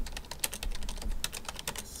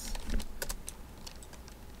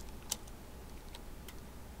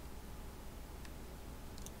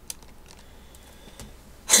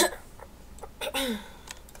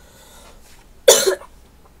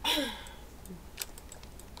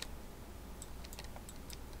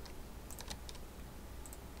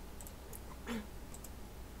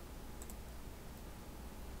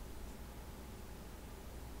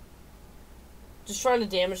 Just trying to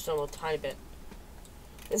damage them a tiny bit.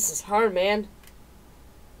 This is hard, man.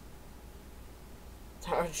 It's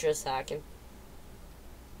hard just hacking.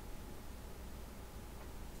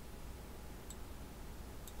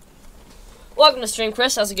 Welcome to stream,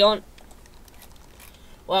 Chris. How's it going?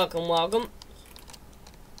 Welcome, welcome.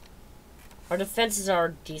 Our defenses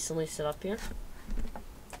are decently set up here.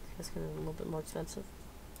 That's gonna be a little bit more expensive.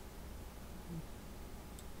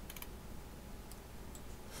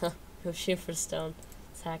 Go shoot for stone.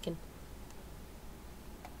 It's hacking.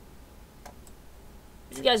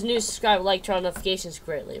 If you guys new, subscribe, like, turn on notifications.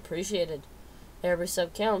 Greatly appreciated. Every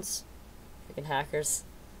sub counts. Freaking hackers.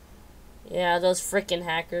 Yeah, those freaking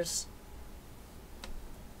hackers.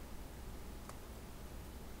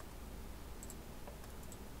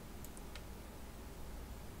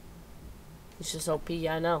 It's just OP,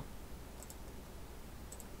 I know.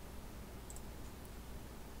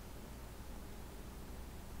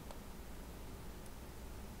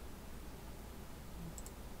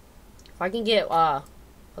 If I can get up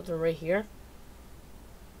to right here.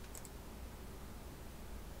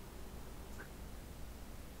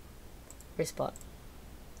 Great spot.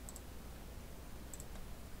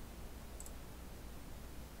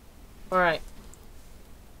 Alright.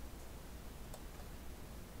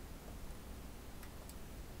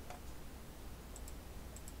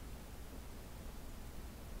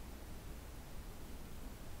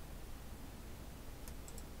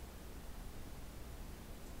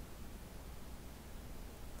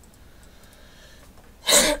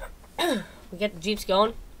 We get the jeeps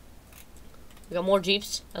going. We got more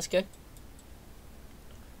jeeps. That's good.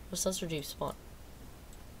 What's else for jeep spawn?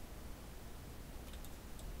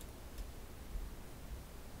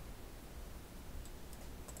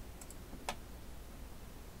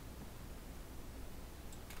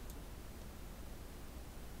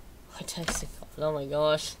 I texted. Oh my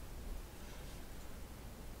gosh.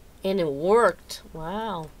 And it worked.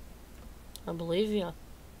 Wow. I believe you.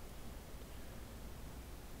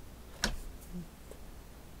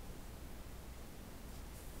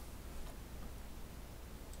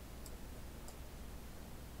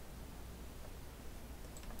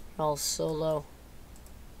 All solo.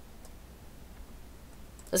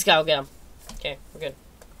 Let's go get him. Okay, we're good.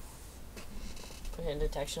 Put hit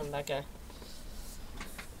detection on that guy.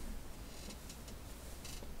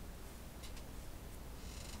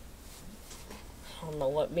 I don't know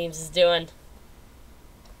what memes is doing.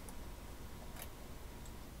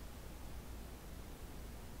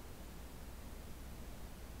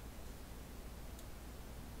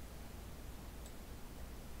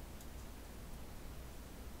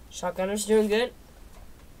 Shotgunner's doing good.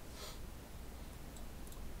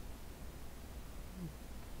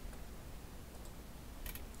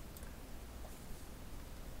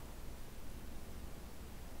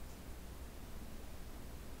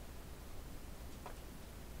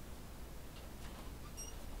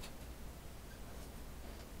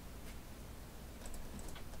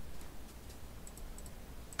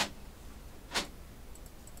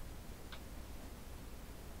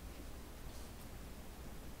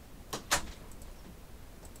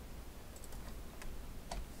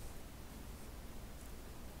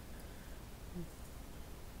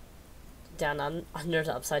 Down under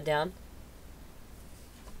the upside down.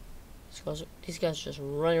 These guys just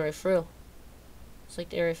running right through. It's like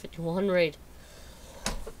the Area 51 raid.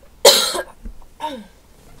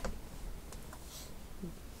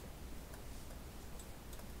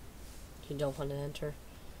 You don't want to enter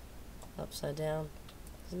upside down.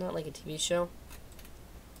 Isn't that like a TV show?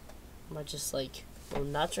 Am I just like go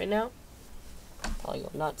nuts right now? Probably go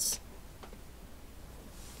nuts.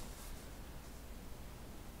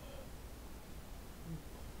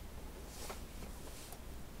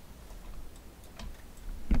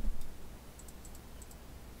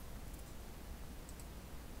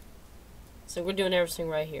 So we're doing everything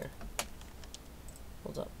right here.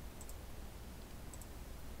 Hold up.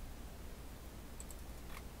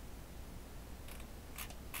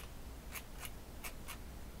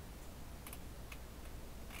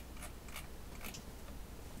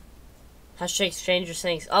 Hashtag Stranger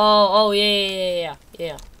Things. Oh, yeah.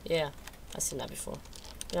 I've seen that before.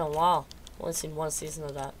 Yeah, wow. Only seen one season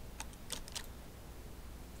of that.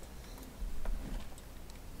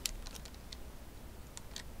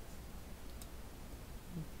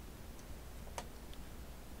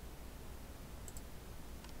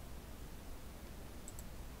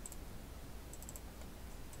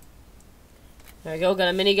 There we go, got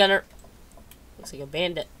a minigunner. Looks like a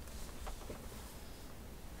bandit.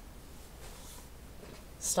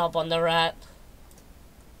 Stop on the rat.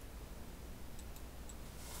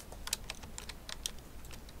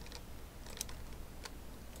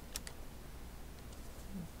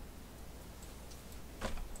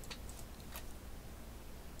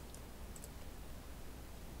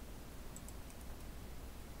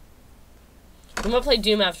 We might play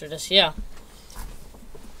Doom after this, yeah.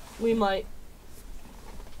 We might.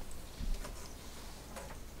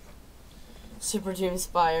 Super Doom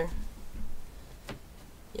Spire.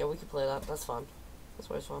 Yeah, we could play that. That's fun. That's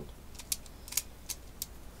always fun.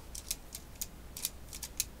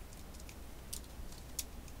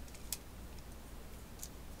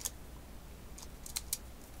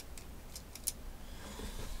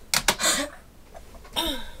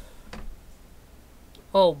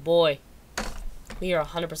 Oh boy. We are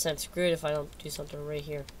 100% screwed if I don't do something right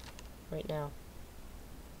here. Right now.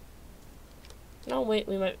 No, wait,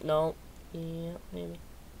 we might. No. Yeah, maybe.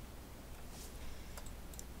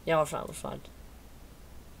 Yeah, we're fine, we're fine.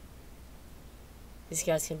 These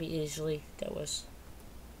guys can be easily dealt with.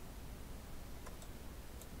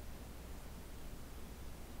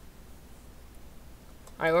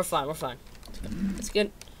 Alright, we're fine, we're fine. It's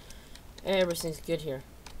good. Everything's good here.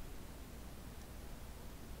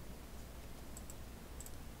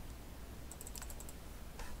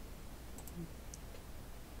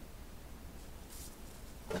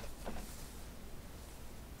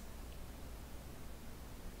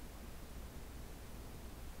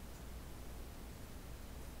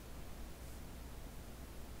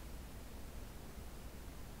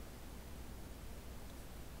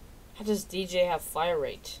 How does DJ have fire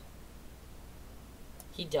rate?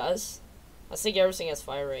 He does? I think everything has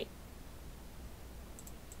fire rate.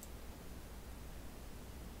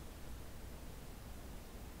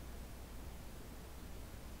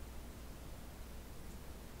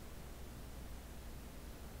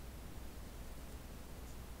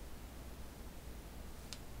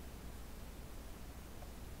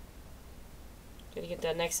 Gotta get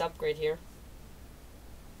that next upgrade here.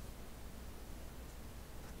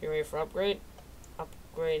 You ready for upgrade?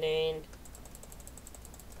 Upgrading.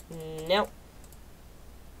 No.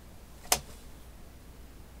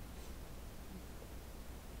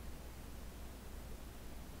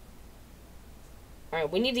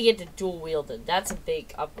 Alright, we need to get the dual wielded. That's a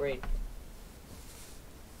big upgrade.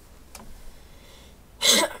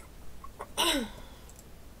 This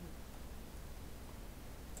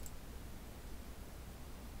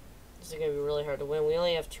is gonna be really hard to win. We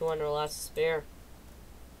only have 200 lots to spare.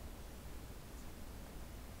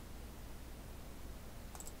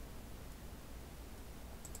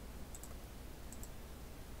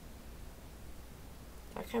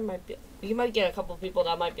 Might be, you might get a couple of people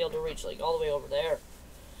that might be able to reach like all the way over there.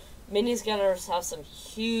 Mini gunners have some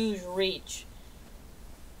huge reach.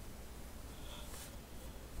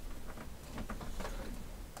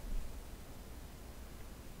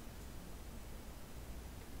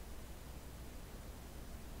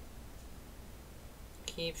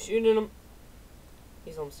 Keep shooting him.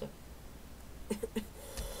 He's almost dead.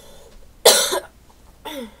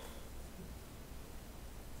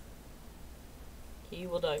 He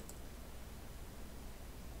will die.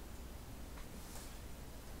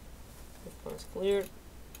 This one's cleared.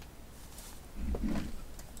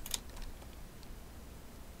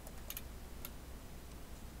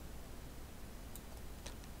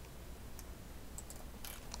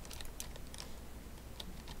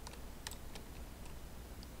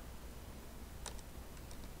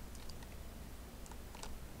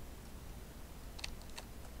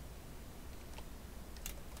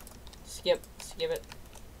 Skip it.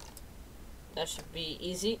 That should be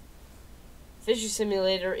easy. Fishing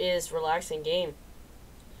Simulator is relaxing game.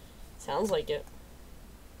 Sounds like it.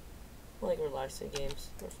 I like relaxing games.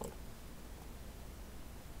 They're fun.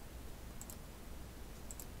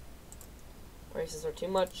 Races are too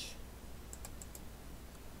much.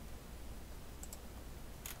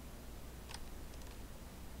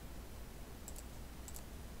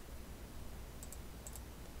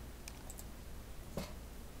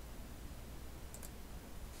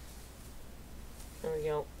 There we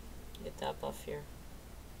go. Get that buff here.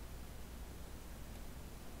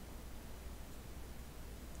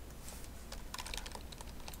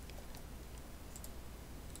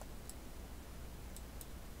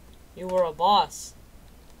 You were a boss.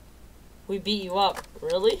 We beat you up.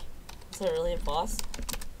 Really? Is that really a boss?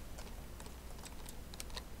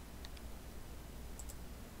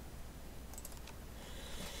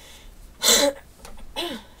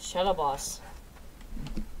 Shut up, boss.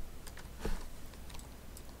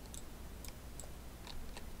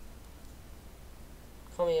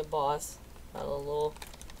 Call me a boss. Not a little.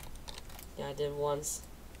 Yeah, I did once.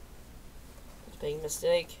 It's a big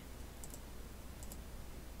mistake.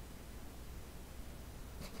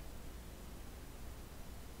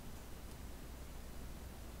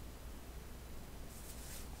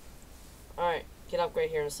 Alright, get upgrade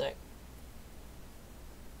here in a sec.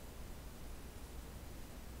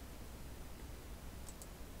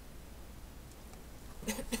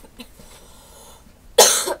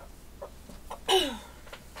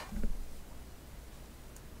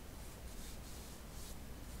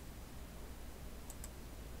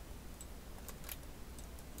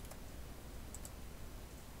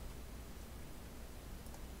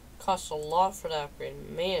 Costs a lot for that upgrade,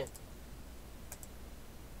 man.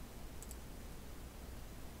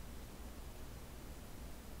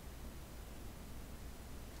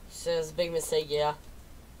 Says big mistake, yeah.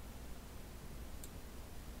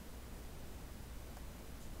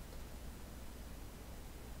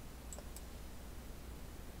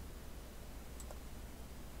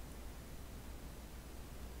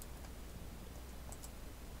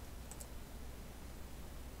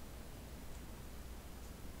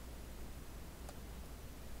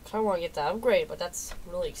 I want to get that upgrade, but that's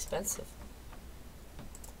really expensive.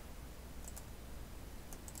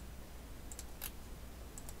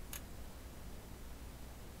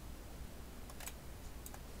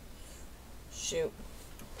 Shoot.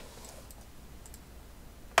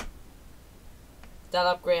 That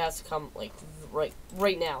upgrade has to come, like,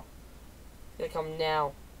 right now. It's gonna come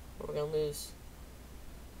now, or we're gonna lose.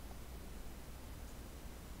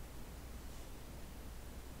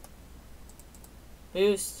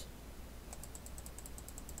 Boost.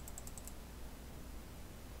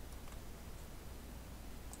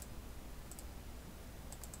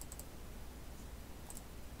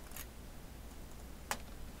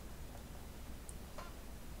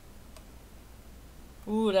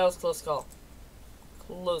 Ooh, that was close call.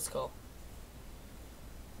 Close call.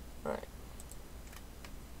 Alright.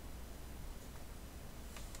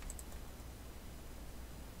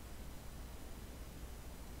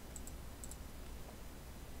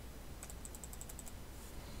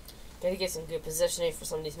 Gotta get some good positioning for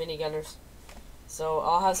some of these minigunners. So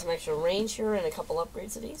I'll have some extra range here and a couple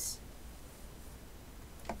upgrades of these.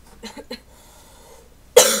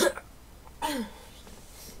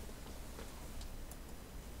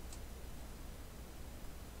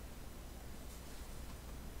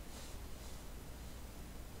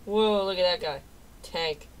 Whoa, look at that guy.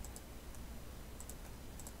 Tank.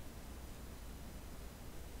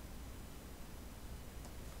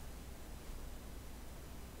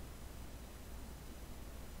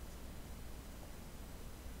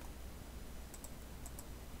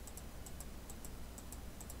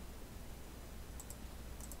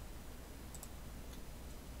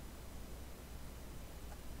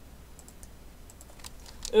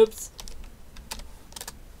 Oops.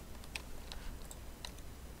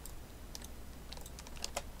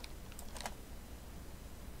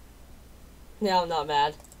 Yeah, I'm not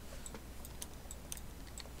mad.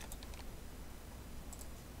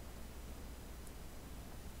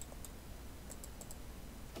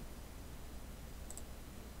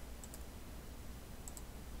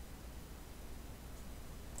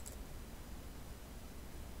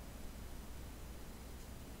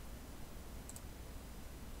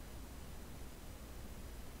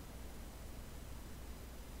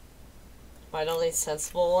 My only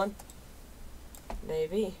sensible one?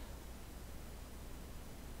 Maybe.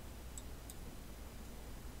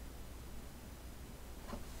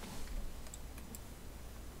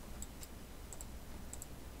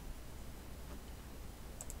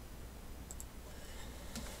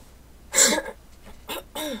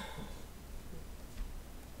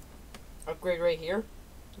 Upgrade right here.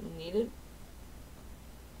 Needed.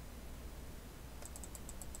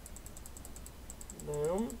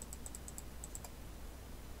 Boom.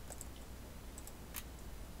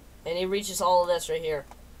 And he reaches all of this right here.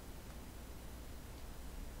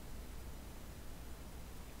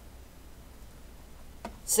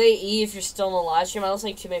 Say E if you're still in the live stream. I don't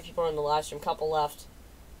think too many people are in the live stream. Couple left.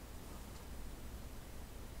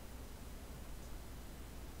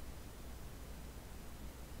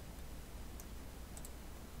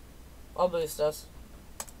 I'll boost us.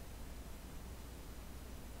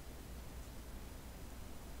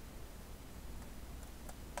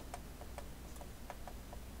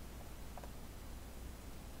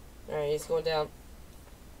 Alright, he's going down.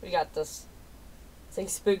 We got this. I think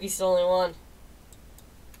Spooky's the only one.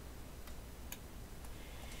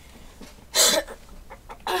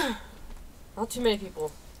 Not too many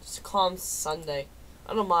people. Just a calm Sunday.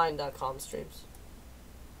 I don't mind calm streams.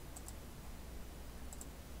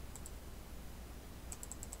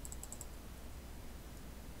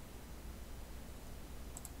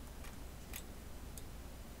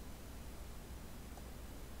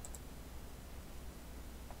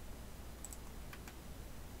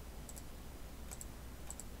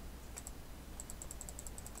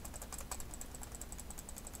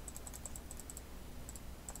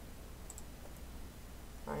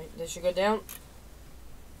 Alright, this should go down.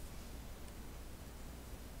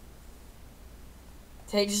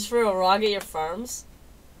 Take just for a rock at your farms?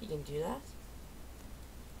 You can do that?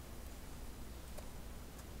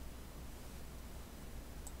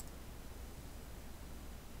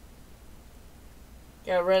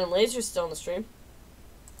 Yeah, Red and Laser's still on the stream.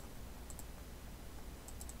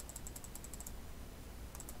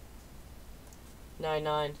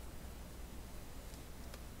 Nine.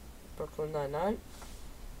 Brooklyn 99.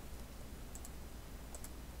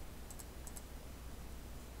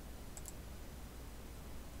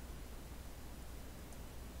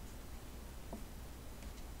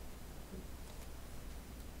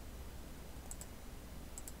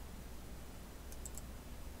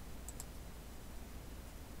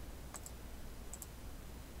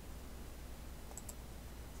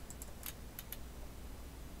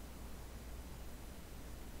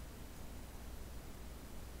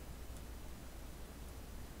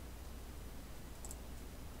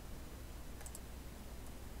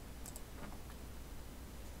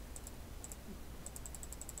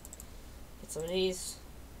 Get some of these.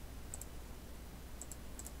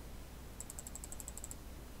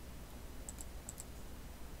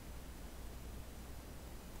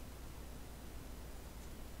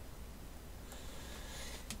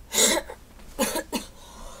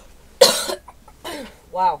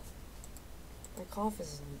 Wow. My cough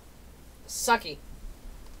is sucky.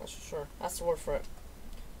 That's for sure. That's the word for it.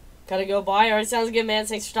 Gotta go bye. Alright, sounds good, man.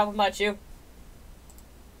 Thanks for stopping by, too.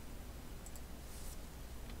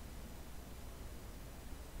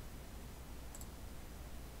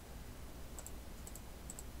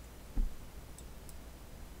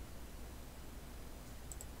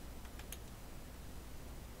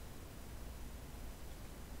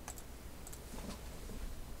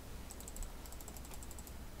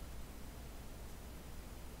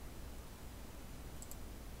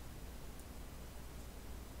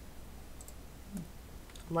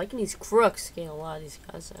 I'm liking these crooks. Getting a lot of these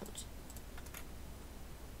guys out.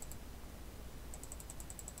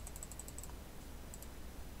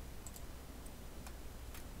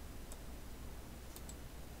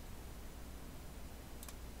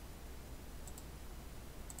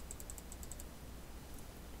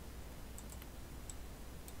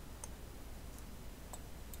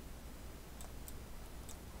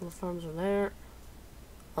 All the farms are there.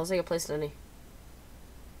 I'll take a place in any.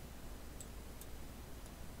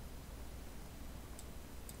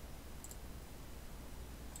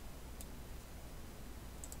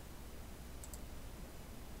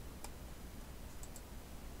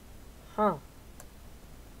 Huh.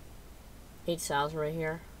 8,000 right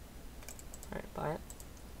here. Alright, buy it.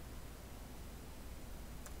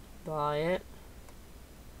 Buy it.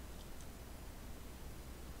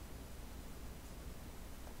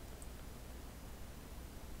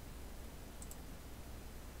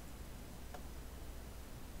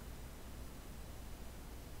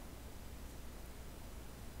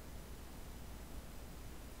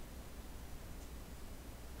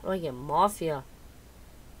 How do I get Mafia?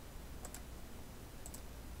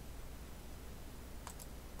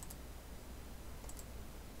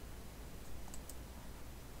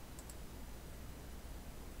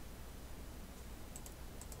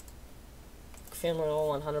 Family all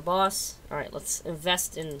 100 boss. Alright, let's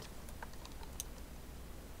invest in.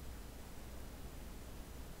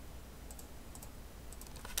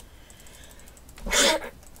 Get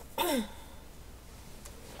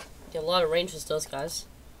a lot of range with those guys.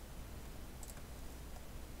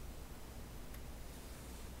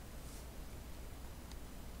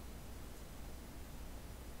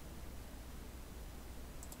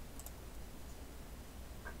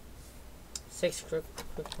 Six quick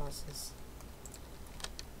bosses.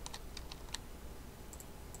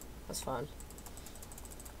 That's fine.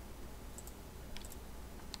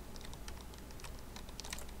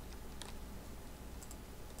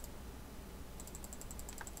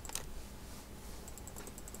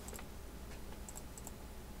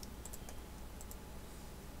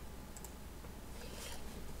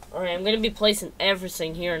 Alright, I'm gonna be placing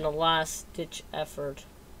everything here in the last ditch effort.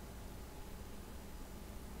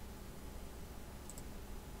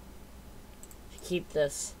 To keep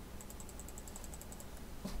this.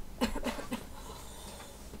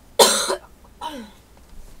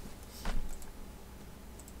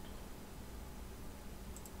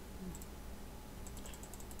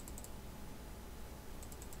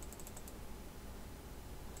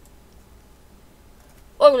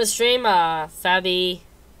 Welcome to stream, Fabi.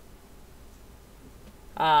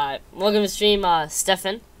 Welcome to stream,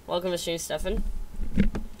 Stefan. Welcome to stream, Stefan.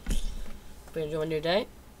 Hope you're enjoying your day.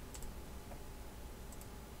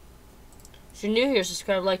 If you're new here,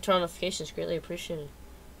 subscribe, like, turn on notifications. Greatly appreciated.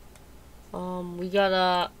 We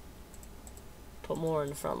gotta put more in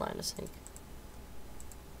the front line, I think.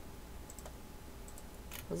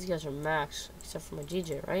 Well, these guys are max, except for my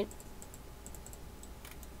DJ, right?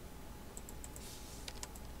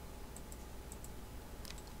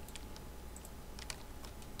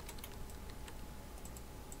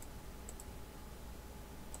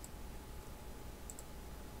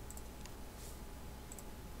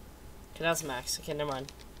 Okay, that's max. Okay, never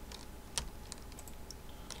mind.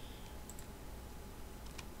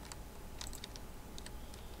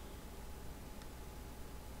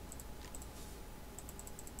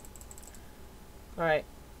 Alright.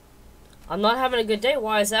 I'm not having a good day.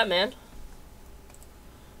 Why is that, man?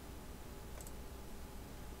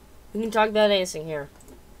 We can talk about anything here.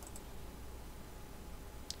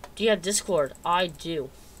 Do you have Discord? I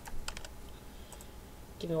do.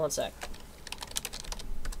 Give me one sec.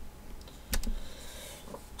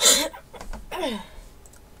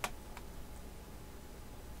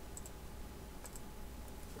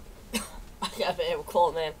 I got a bit of a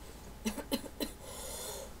cold, man.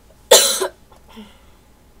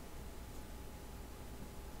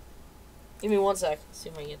 Give me one sec. See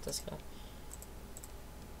if I can get this guy.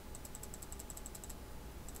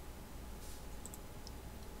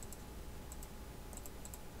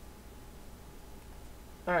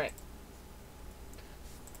 Alright.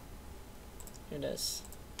 Here it is.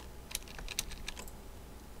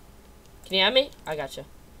 Can you have me? I got you.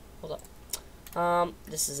 Hold up.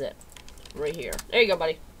 This is it. Right here. There you go,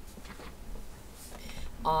 buddy.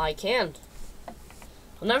 I can.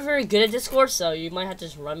 I'm not very good at Discord, so you might have to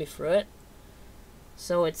just run me through it.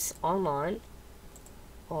 So it's online.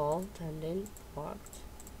 All pending locked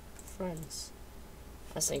friends.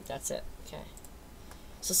 I think that's it. Okay.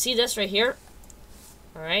 So see this right here?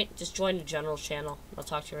 Alright, just join the general channel. I'll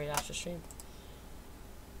talk to you right after stream.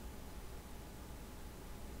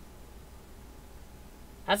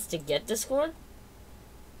 That's to get Discord?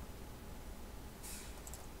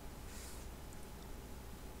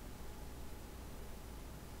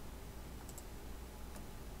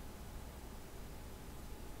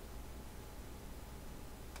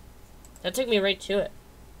 That took me right to it.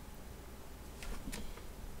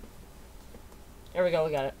 There we go,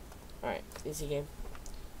 we got it. Alright, easy game.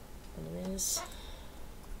 Enemies.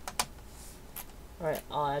 Alright,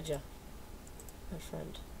 I'll add you. My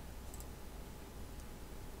friend.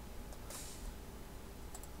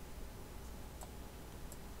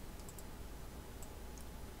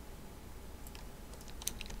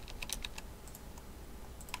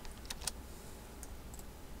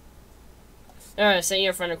 Alright, send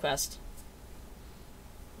your friend request.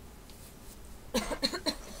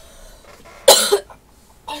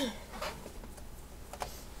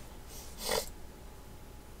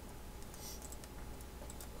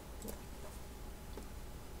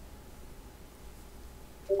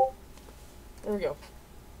 There we go.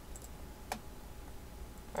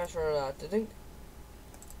 As for that, didn't.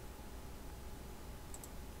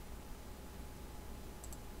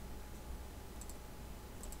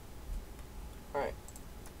 Alright.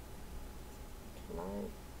 Can I?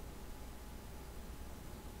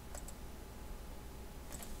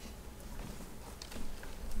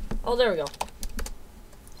 Oh, there we go.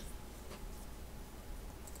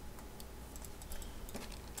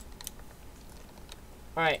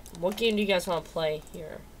 Alright, what game do you guys want to play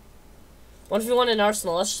here? What if we want an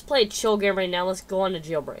Arsenal? Let's just play a chill game right now. Let's go on to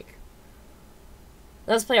Jailbreak.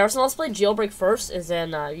 Let's play Arsenal. Let's play Jailbreak first, and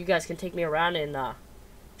then you guys can take me around and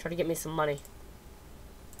try to get me some money.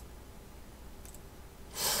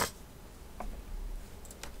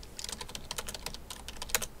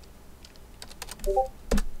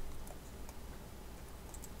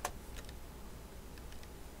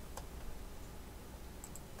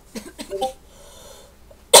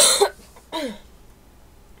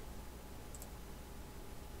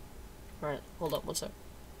 Alright, hold up, one sec.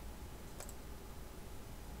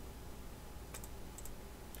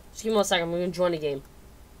 Just give me 1 second, I'm gonna join the game.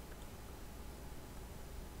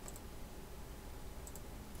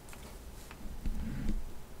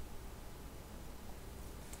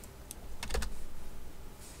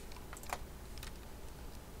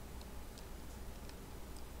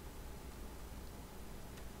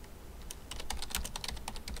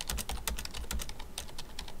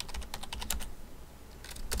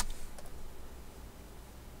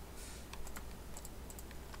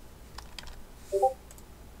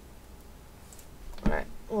 Alright,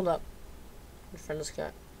 hold up. My friend just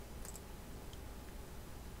got.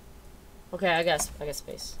 Okay, I got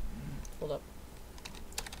space. Hold up.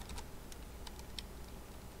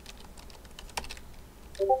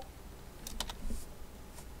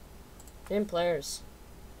 Name players.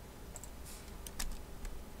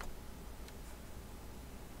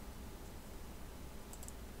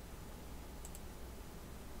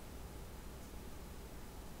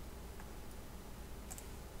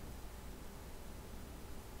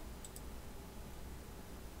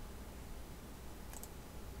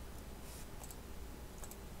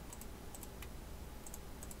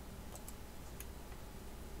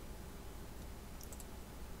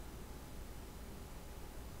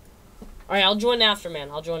 Alright, I'll join after, man.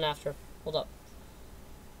 I'll join after. Hold up.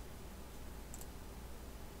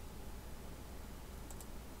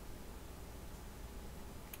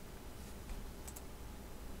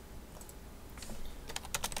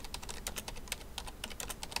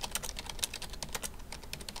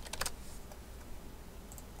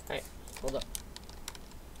 Alright, hold up.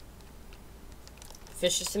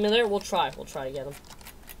 Fish simulator? We'll try to get him.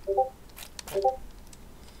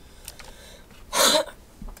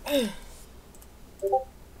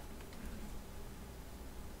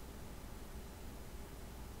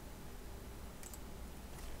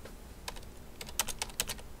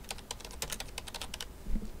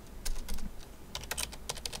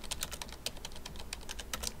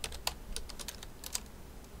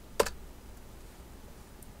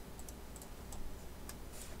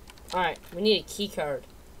 Alright, we need a key card.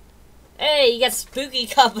 Hey, you got Spooky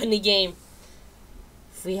Cup in the game.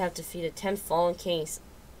 If we have defeated 10 Fallen Kings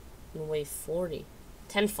in wave 40.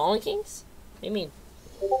 10 Fallen Kings? What do you mean?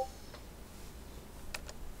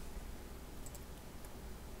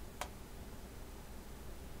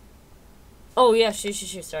 Oh, yeah, shoot.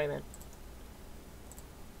 Sorry, man.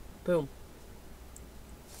 Boom.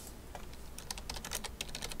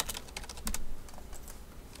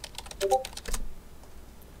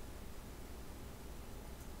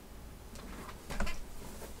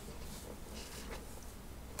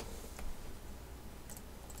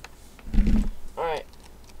 Alright.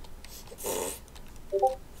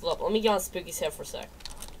 Look, let me get on Spooky's head for a sec.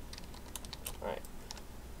 Alright.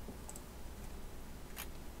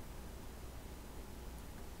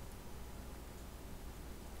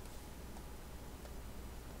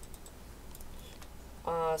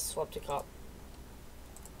 Swap to cop.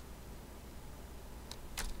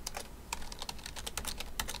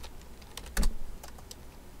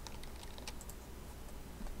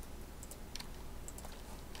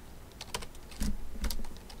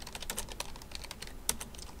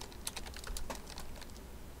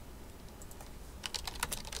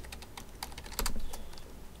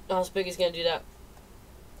 How big is gonna do that?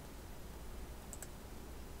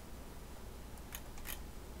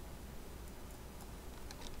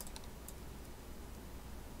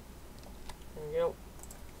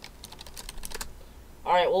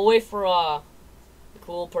 Alright, we'll wait for the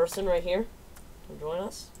cool person right here to join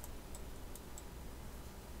us.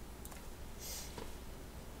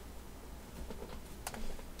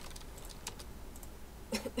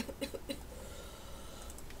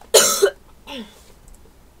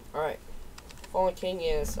 Alright. Fallen King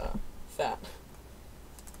is fat.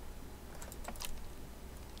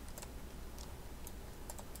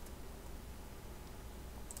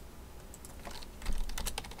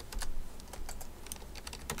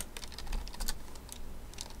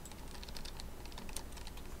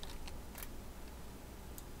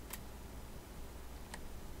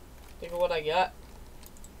 Look at what I got.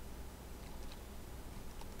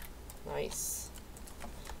 Nice.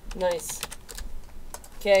 Nice.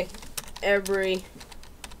 Okay, everybody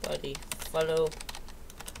follow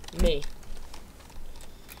me.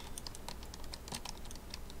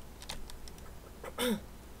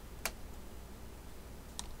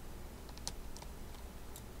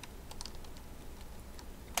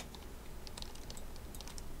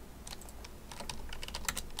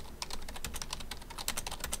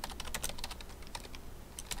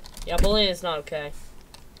 Yeah, bullying is not okay.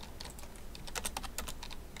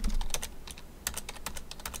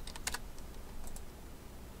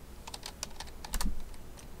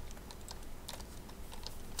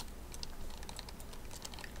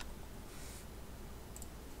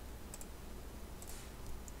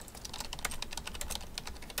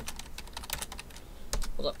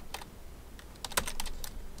 Hold up.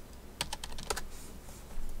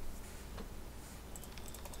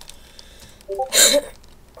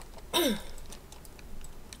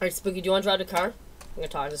 Alright, Spooky, do you want to drive the car? I'm gonna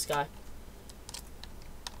talk to this guy.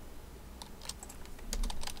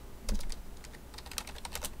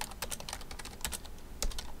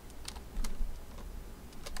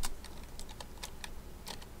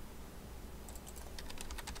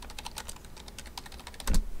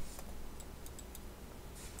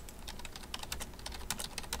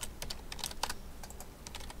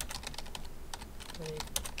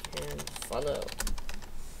 And follow.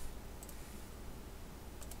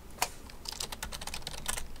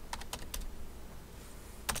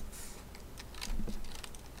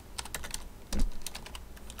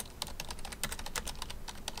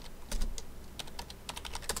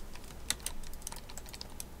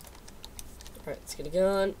 Alright, let's get a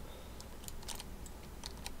gun.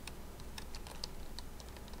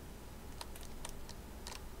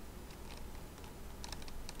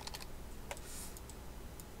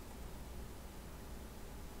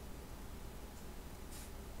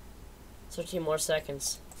 Thirteen more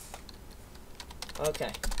seconds.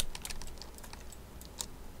 Okay.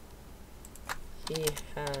 He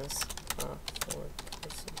has a fourth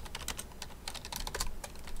person.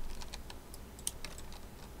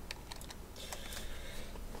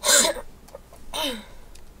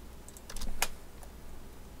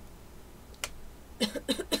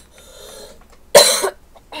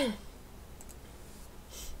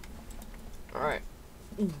 All right.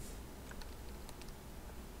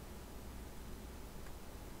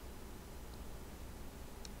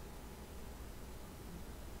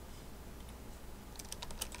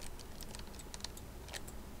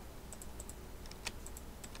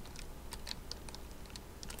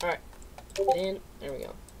 Alright, get in, there we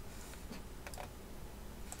go.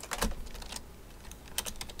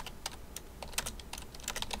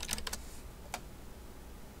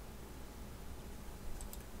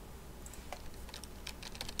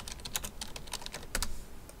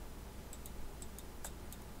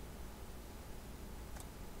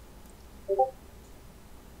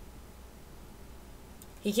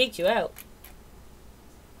 He kicked you out.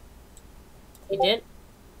 He did?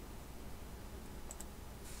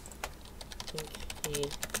 I think he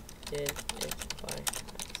did it by accident.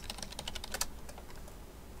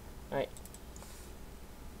 Alright.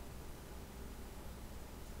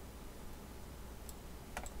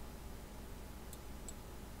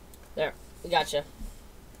 There, we gotcha.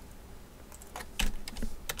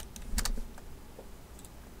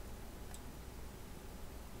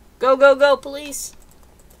 Go, go, go, police!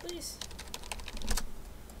 Please.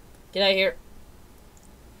 Get out of here.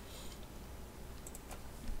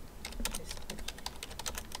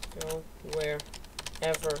 Go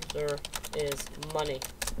wherever there is money.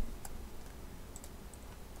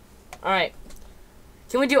 Alright.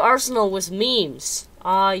 Can we do Arsenal with memes?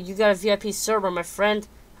 You got a VIP server, my friend.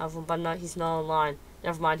 However, but not, he's not online.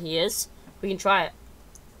 Never mind, he is. We can try it.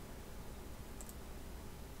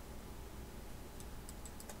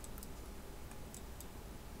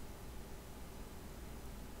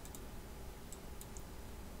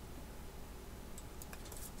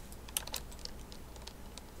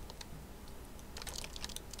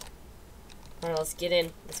 Alright, let's get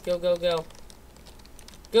in. Let's go, go, go.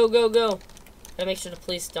 Go, go, go. Gotta make sure the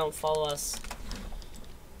police don't follow us.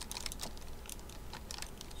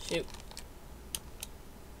 Shoot.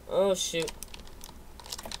 Oh, shoot.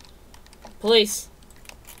 Police.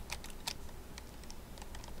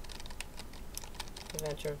 I've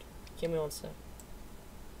entered. Give me one sec.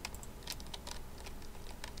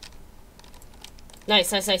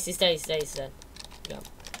 Nice, nice, nice. He's dead, he's dead, he's dead. Go.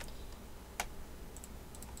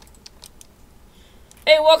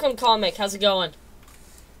 Hey, welcome, comic. How's it going?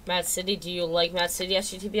 Mad City, do you like Mad City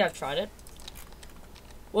SGTV? I've tried it.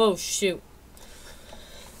 Whoa, shoot.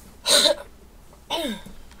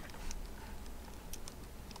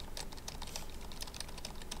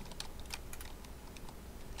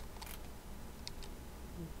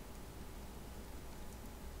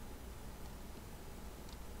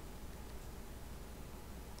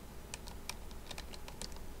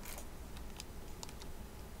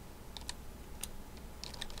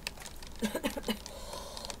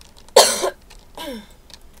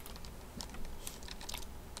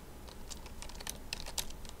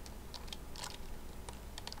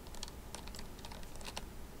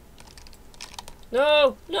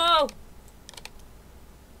 No! No!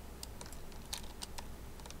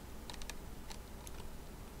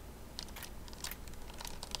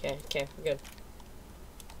 Okay, okay, we're good.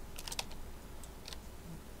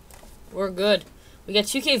 We're good. We got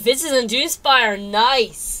 2K visits and Juice Spire.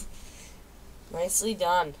 Nice! Nicely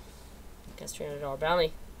done. Guess $300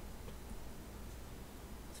 bounty.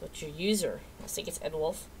 So what's your user? I think it's Ed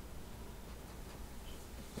Wolf.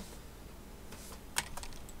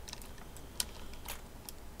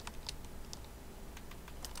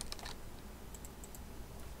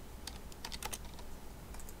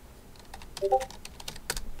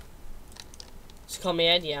 Just call me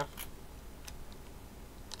Ed, yeah.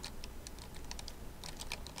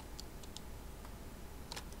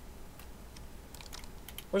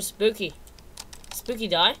 Where's Spooky? Spooky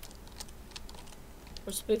die?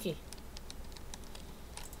 Where's Spooky?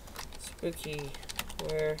 Spooky,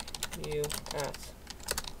 where you at?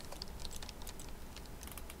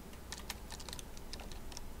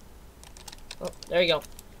 Oh, there you go.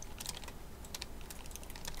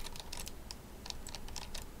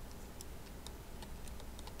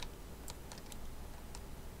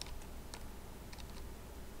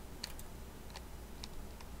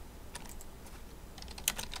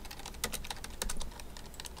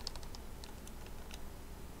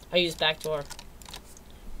 I use backdoor.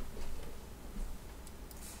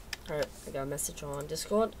 Alright, I got a message on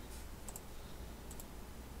Discord.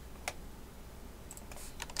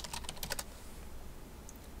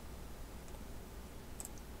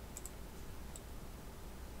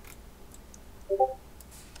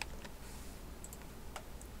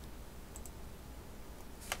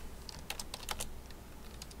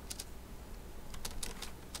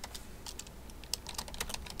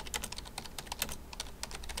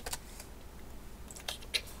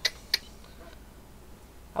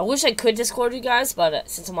 I wish I could Discord you guys, but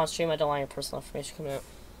since I'm on stream, I don't want your personal information coming out.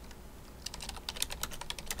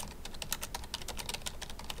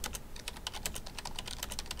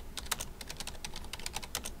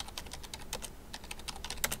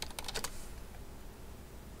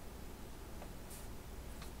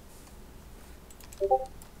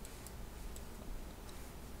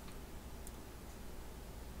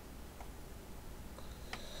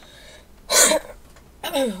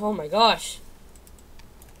 Oh my gosh.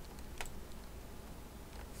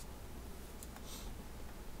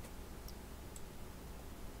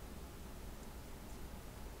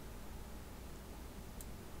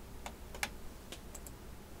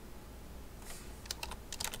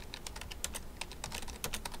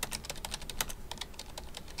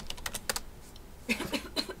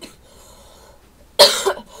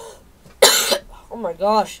 Oh my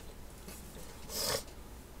gosh.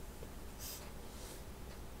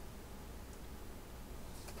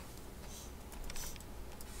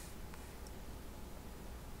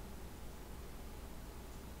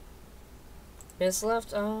 Minutes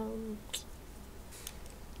left,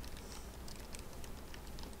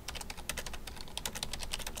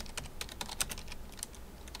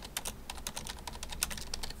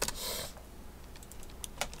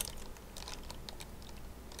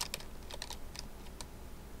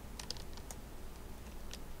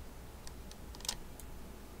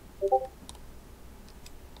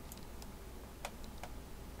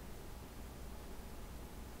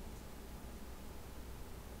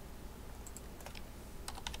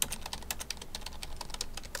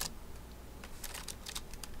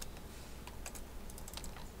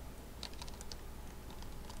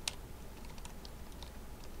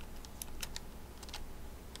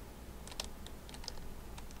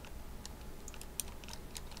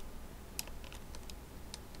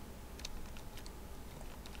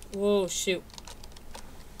 Whoa, shoot.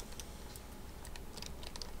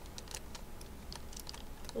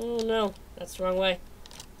 Oh no, that's the wrong way.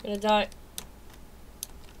 I'm gonna die.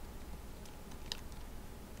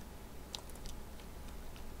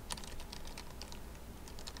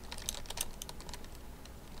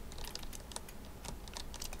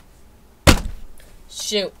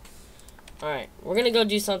 Shoot. Alright, we're gonna go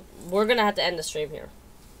do something. We're gonna have to end the stream here.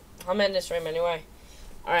 I'm ending the stream anyway.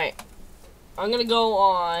 Alright. I'm gonna go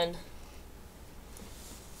on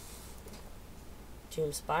to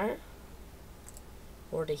Inspire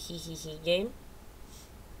or the Hee game.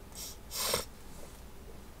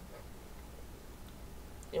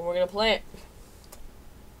 And we're gonna play it.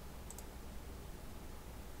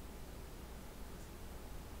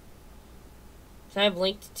 Should I have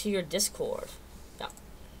linked to your Discord? Yeah.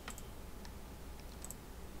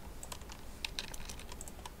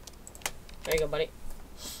 There you go, buddy.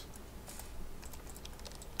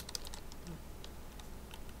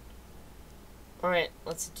 Alright,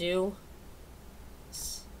 let's do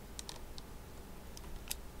this.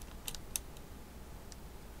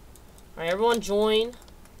 Alright, everyone join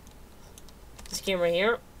this game right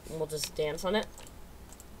here. And we'll just dance on it.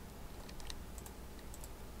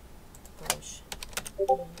 Dance.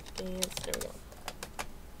 There we go.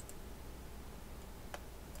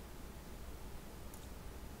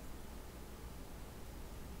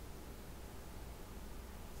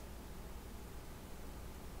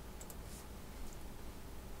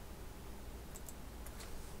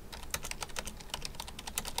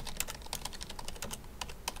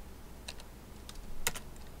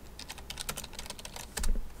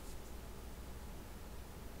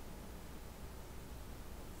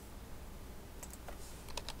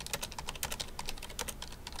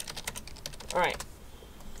 Alright.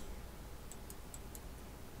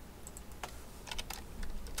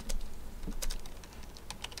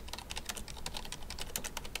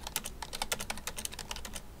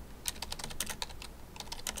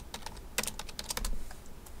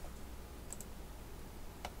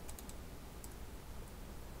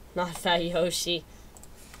 Not Fat Yoshi.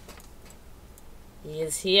 He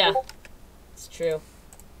is here. It's true.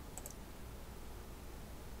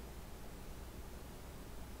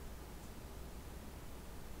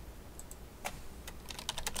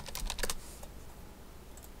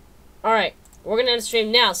 Alright, we're gonna end the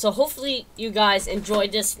stream now. So hopefully you guys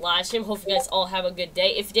enjoyed this live stream. Hopefully you guys all have a good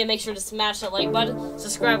day. If you did, make sure to smash that like button,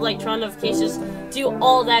 subscribe, like, turn on notifications, do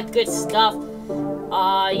all that good stuff.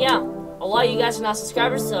 Yeah. A lot of you guys are not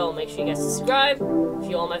subscribers, so make sure you guys subscribe.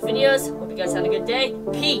 View all my videos. Hope you guys had a good day.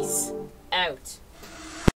 Peace out.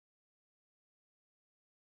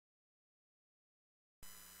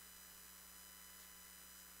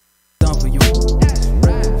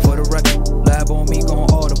 For the record, lab on me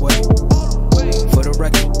going all the way. For the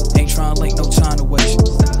record, ain't trying to link, no time to waste.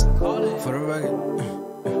 For the record,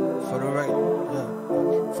 for the record,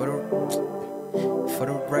 yeah. For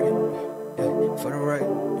the record, yeah. For the record,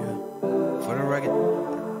 yeah. For the record,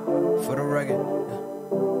 for the record,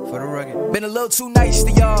 yeah. For the record. Been a little too nice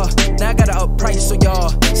to y'all. Now I gotta up price on y'all.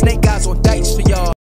 Snake guys on dice for y'all.